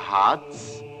of their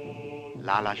hearts,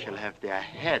 Lala shall have their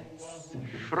heads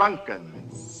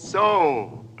shrunken.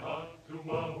 So,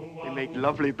 they make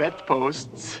lovely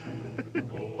bedposts.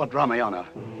 But Ramayana,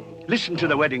 listen to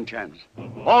the wedding chants.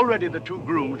 Already the two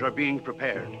grooms are being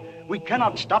prepared. We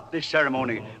cannot stop this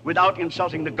ceremony without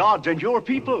insulting the gods and your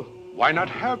people. Why not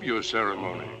have your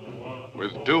ceremony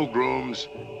with 2 grooms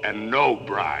and no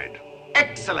bride?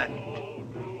 Excellent.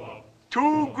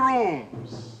 2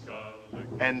 grooms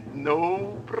and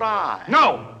no bride.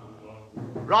 No!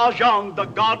 Rajang, the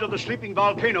god of the sleeping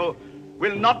volcano,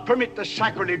 will not permit the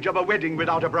sacrilege of a wedding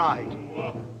without a bride.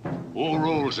 Who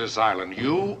rules this island,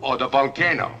 you or the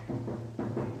volcano?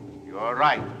 You're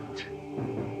right.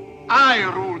 I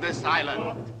rule this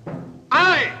island.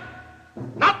 I!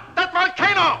 Not that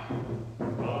volcano!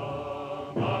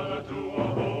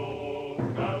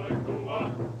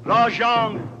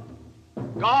 Rajang,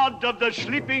 God of the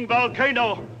sleeping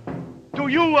volcano, do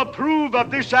you approve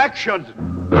of this action?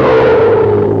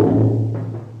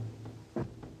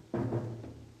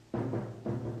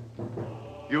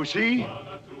 You see?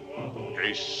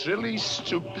 A silly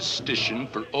superstition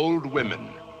for old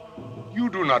women. You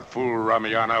do not fool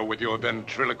Ramayana with your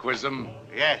ventriloquism.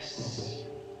 Yes.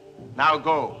 Now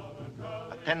go.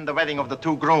 Attend the wedding of the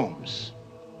two grooms.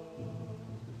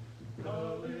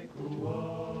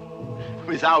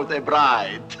 Without a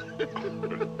bride.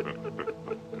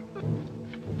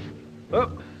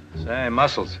 Oh, say,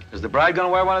 Muscles, is the bride gonna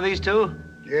wear one of these too?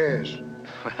 Yes.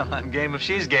 Well, I'm game if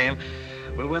she's game.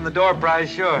 We'll win the door prize,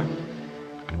 sure.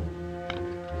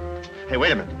 Hey,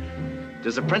 wait a minute.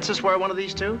 Does the princess wear one of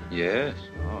these too? Yes.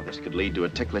 Oh, this could lead to a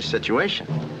ticklish situation.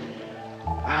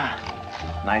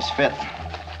 Ah, nice fit.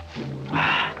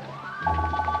 Ah.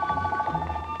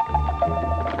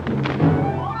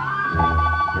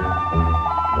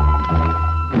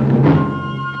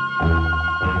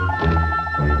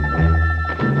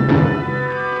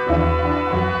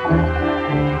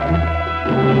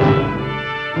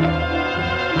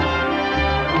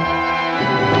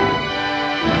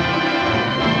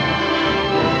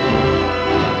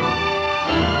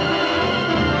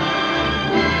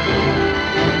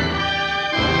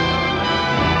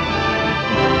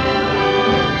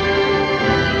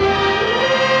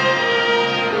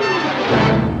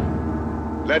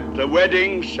 Let the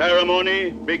wedding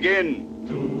ceremony begin.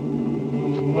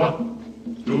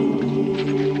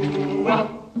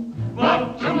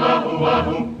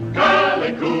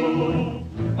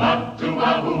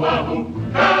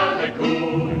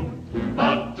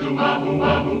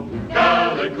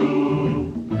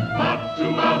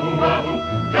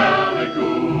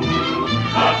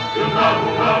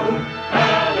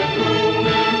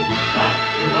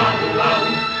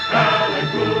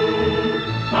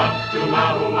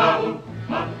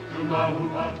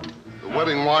 The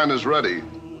wedding wine is ready.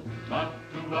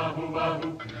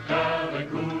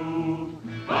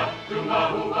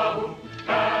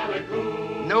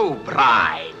 No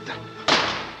bride.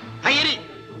 Hayiri.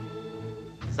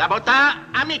 Sabota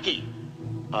Amiki.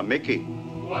 Amiki.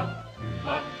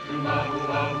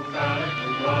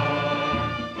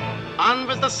 On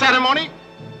with the ceremony.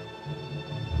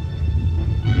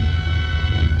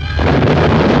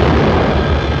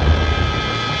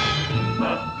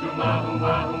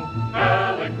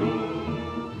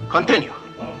 Continue.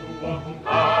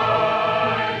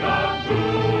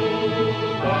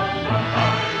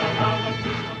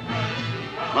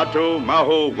 Matu,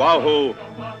 Mahu, Wahu,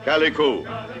 Kaliku.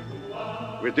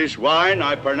 With this wine,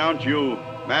 I pronounce you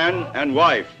man and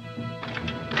wife.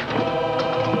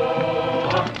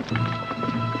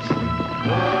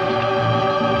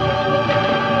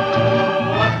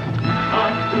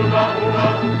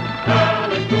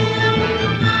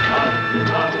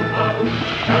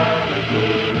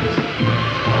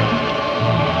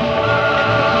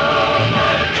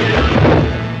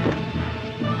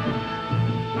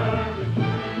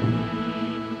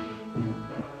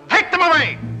 Take them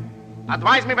away.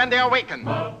 Advise me when they awaken.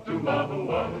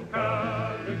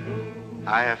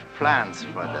 I have plans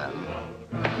for them.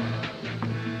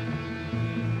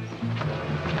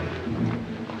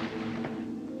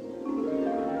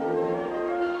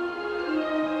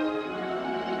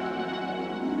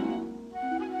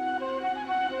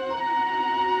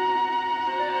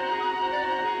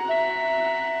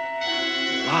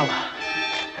 Lala.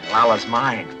 And Lala's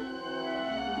mine.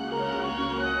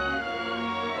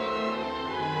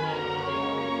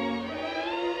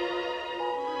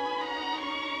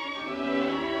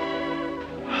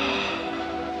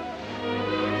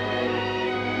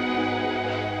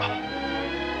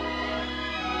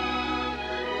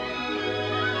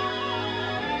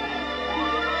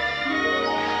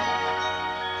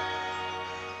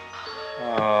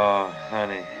 Oh,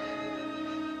 honey.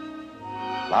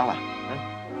 Lala,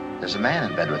 there's a man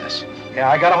in bed with us. Yeah,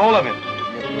 I got a hold of him.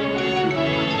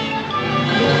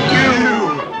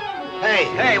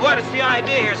 Hey, what is the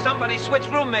idea here? Somebody switched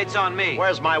roommates on me.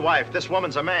 Where's my wife? This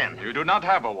woman's a man. You do not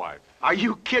have a wife. Are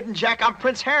you kidding, Jack? I'm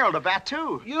Prince Harold of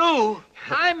Batu. You?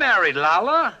 I married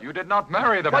Lala. You did not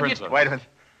marry the princess. Wait a minute.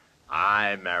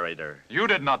 I married her. You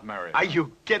did not marry her. Are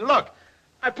you kidding? Look,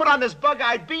 I put on this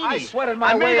bug-eyed beanie. I sweated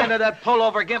my way into that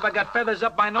pullover gimp. I got feathers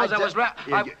up my nose. I was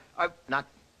Not...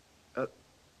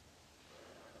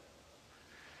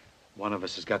 One of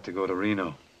us has got to go to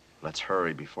Reno. Let's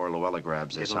hurry before Luella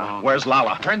grabs us, Get huh? along. Where's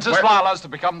Lala? Princess Lala is to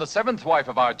become the 7th wife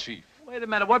of our chief. Wait a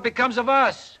minute. What becomes of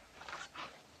us?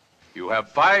 You have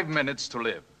 5 minutes to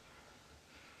live.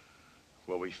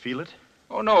 Will we feel it?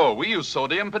 Oh, no. We use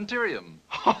sodium penterium.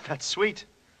 Oh, that's sweet.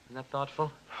 Isn't that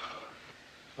thoughtful?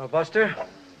 Well, Buster?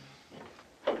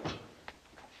 I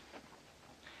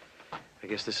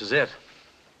guess this is it.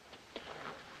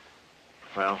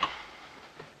 Well,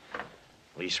 at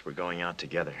least we're going out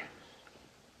together.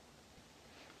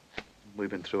 We've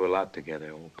been through a lot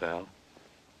together, old pal.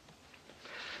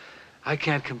 I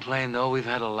can't complain, though. We've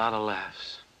had a lot of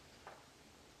laughs.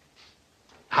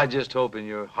 I just hope in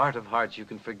your heart of hearts you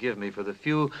can forgive me for the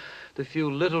few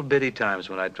little bitty times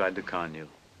when I tried to con you.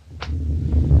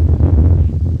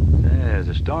 There's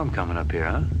a storm coming up here,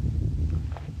 huh?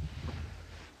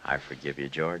 I forgive you,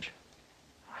 George.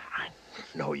 I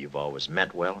know you've always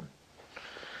meant well.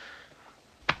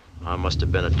 I must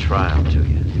have been a trial to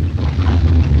you.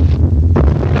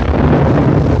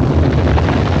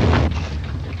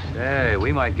 Hey,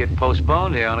 we might get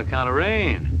postponed here on account of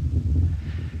rain.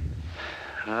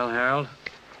 Well, Harold,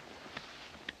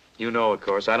 you know, of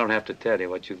course, I don't have to tell you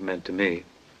what you've meant to me.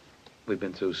 We've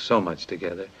been through so much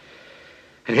together.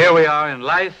 And here we are in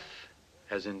life,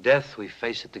 as in death, we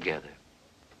face it together.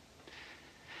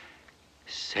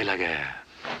 C'est la guerre.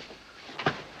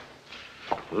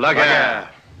 La guerre.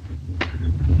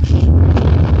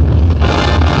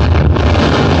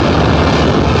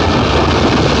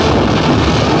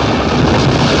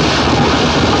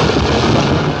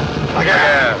 La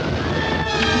guerre.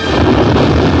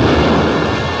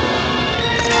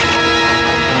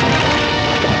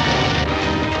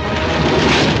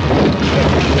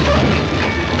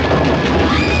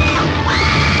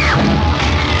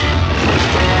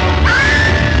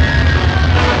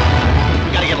 We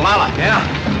gotta get Lala.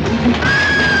 Yeah.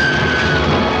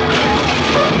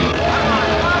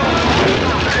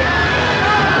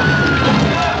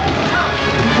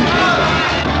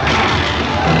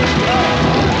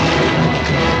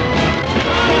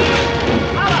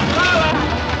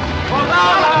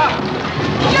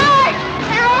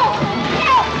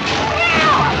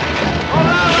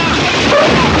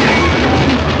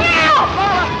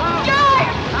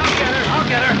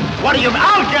 What do you...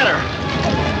 I'll get her!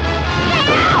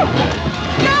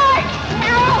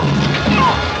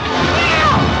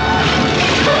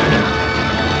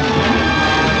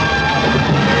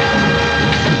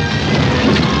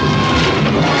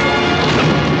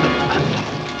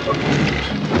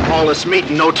 All this meat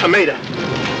and no tomato.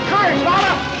 Courage,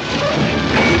 Lana!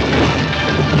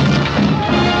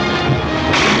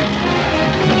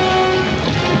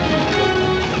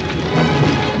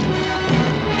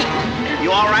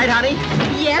 You all right, honey?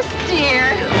 Yes,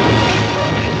 dear.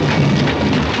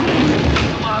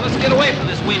 Come on, let's get away from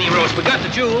this weenie roast. We got the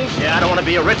jewels. Yeah, I don't want to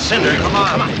be a rich cinder. Come on.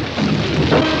 Come on.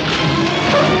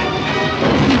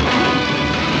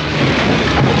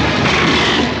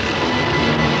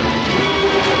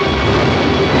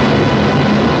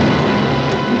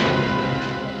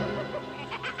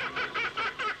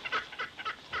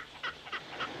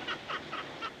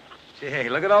 Hey,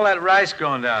 look at all that rice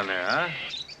growing down there, huh?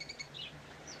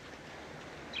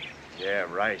 Yeah,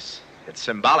 rice. It's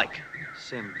symbolic.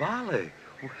 Symbolic?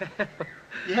 Well...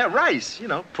 Yeah, rice. You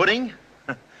know, pudding.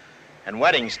 And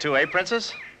weddings, too, eh,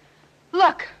 Princess?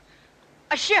 Look,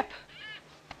 a ship.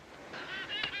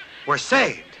 We're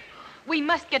saved. We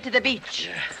must get to the beach.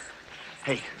 Yeah.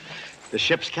 Hey, the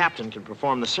ship's captain can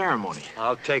perform the ceremony.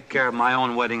 I'll take care of my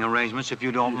own wedding arrangements if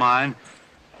you don't mind.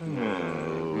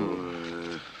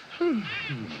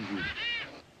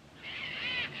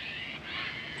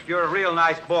 If you're a real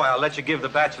nice boy, I'll let you give the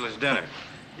bachelor's dinner.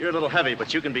 You're a little heavy,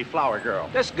 but you can be flower girl.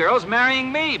 This girl's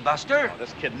marrying me, Buster. Oh,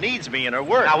 this kid needs me in her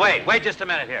work. Now, wait just a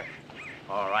minute here.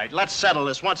 All right, let's settle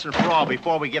this once and for all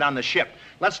before we get on the ship.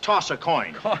 Let's toss a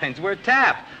coin. Coins? We're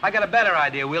tapped. I got a better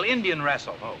idea. We'll Indian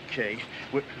wrestle. Okay.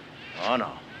 Oh,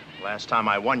 no. Last time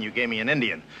I won, you gave me an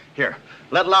Indian. Here,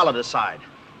 let Lala decide.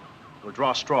 We'll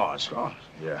draw straws. Straws?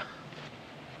 Yeah.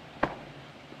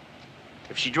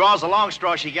 If she draws the long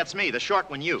straw, she gets me. The short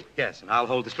one, you. Yes, and I'll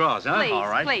hold the straws, huh? Please, all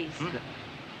right. please.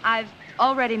 I've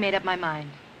already made up my mind.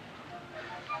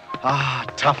 Ah,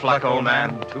 tough luck, old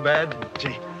man. Too bad.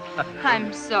 Gee.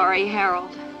 I'm sorry,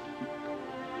 Harold.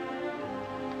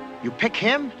 You pick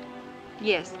him?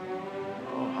 Yes.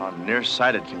 Oh, how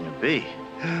nearsighted can you be?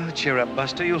 Oh, cheer up,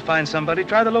 Buster. You'll find somebody.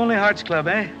 Try the Lonely Hearts Club,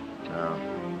 eh? No.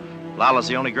 Lala's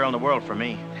the only girl in the world for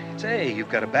me. Say, you've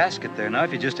got a basket there now.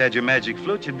 If you just had your magic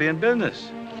flute, you'd be in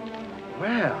business.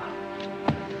 Well,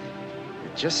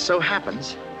 it just so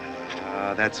happens.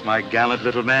 Ah, that's my gallant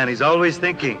little man. He's always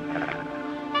thinking.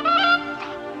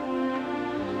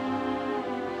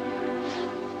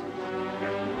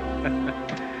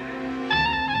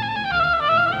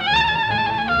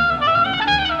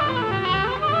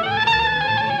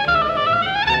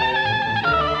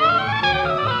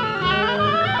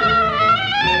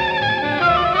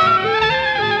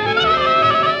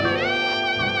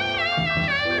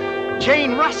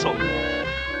 hustle.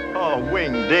 Oh,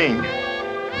 wing ding.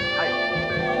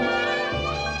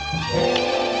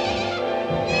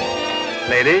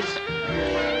 Ladies?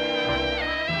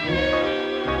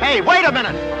 Hey, wait a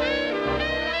minute!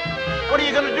 What are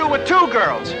you gonna do with two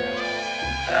girls?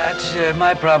 That's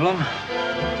my problem.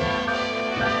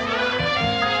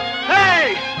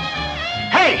 Hey!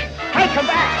 Hey! Hey, come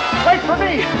back! Wait for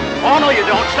me! Oh, no, you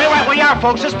don't. Stay right where you are,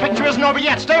 folks. This picture isn't over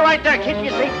yet. Stay right there. Keep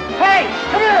your seat. Hey!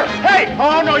 Come here! Hey!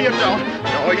 Oh, no, you don't.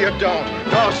 No, you don't.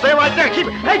 No, stay right there. Keep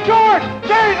it. Hey, George!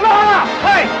 Jane! Laura!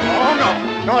 Hey! Oh, no.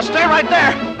 No, stay right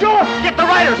there. George! Get the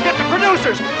writers. Get the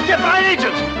producers. Get my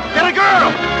agents. Get a girl.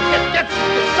 Get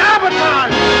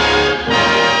sabotage!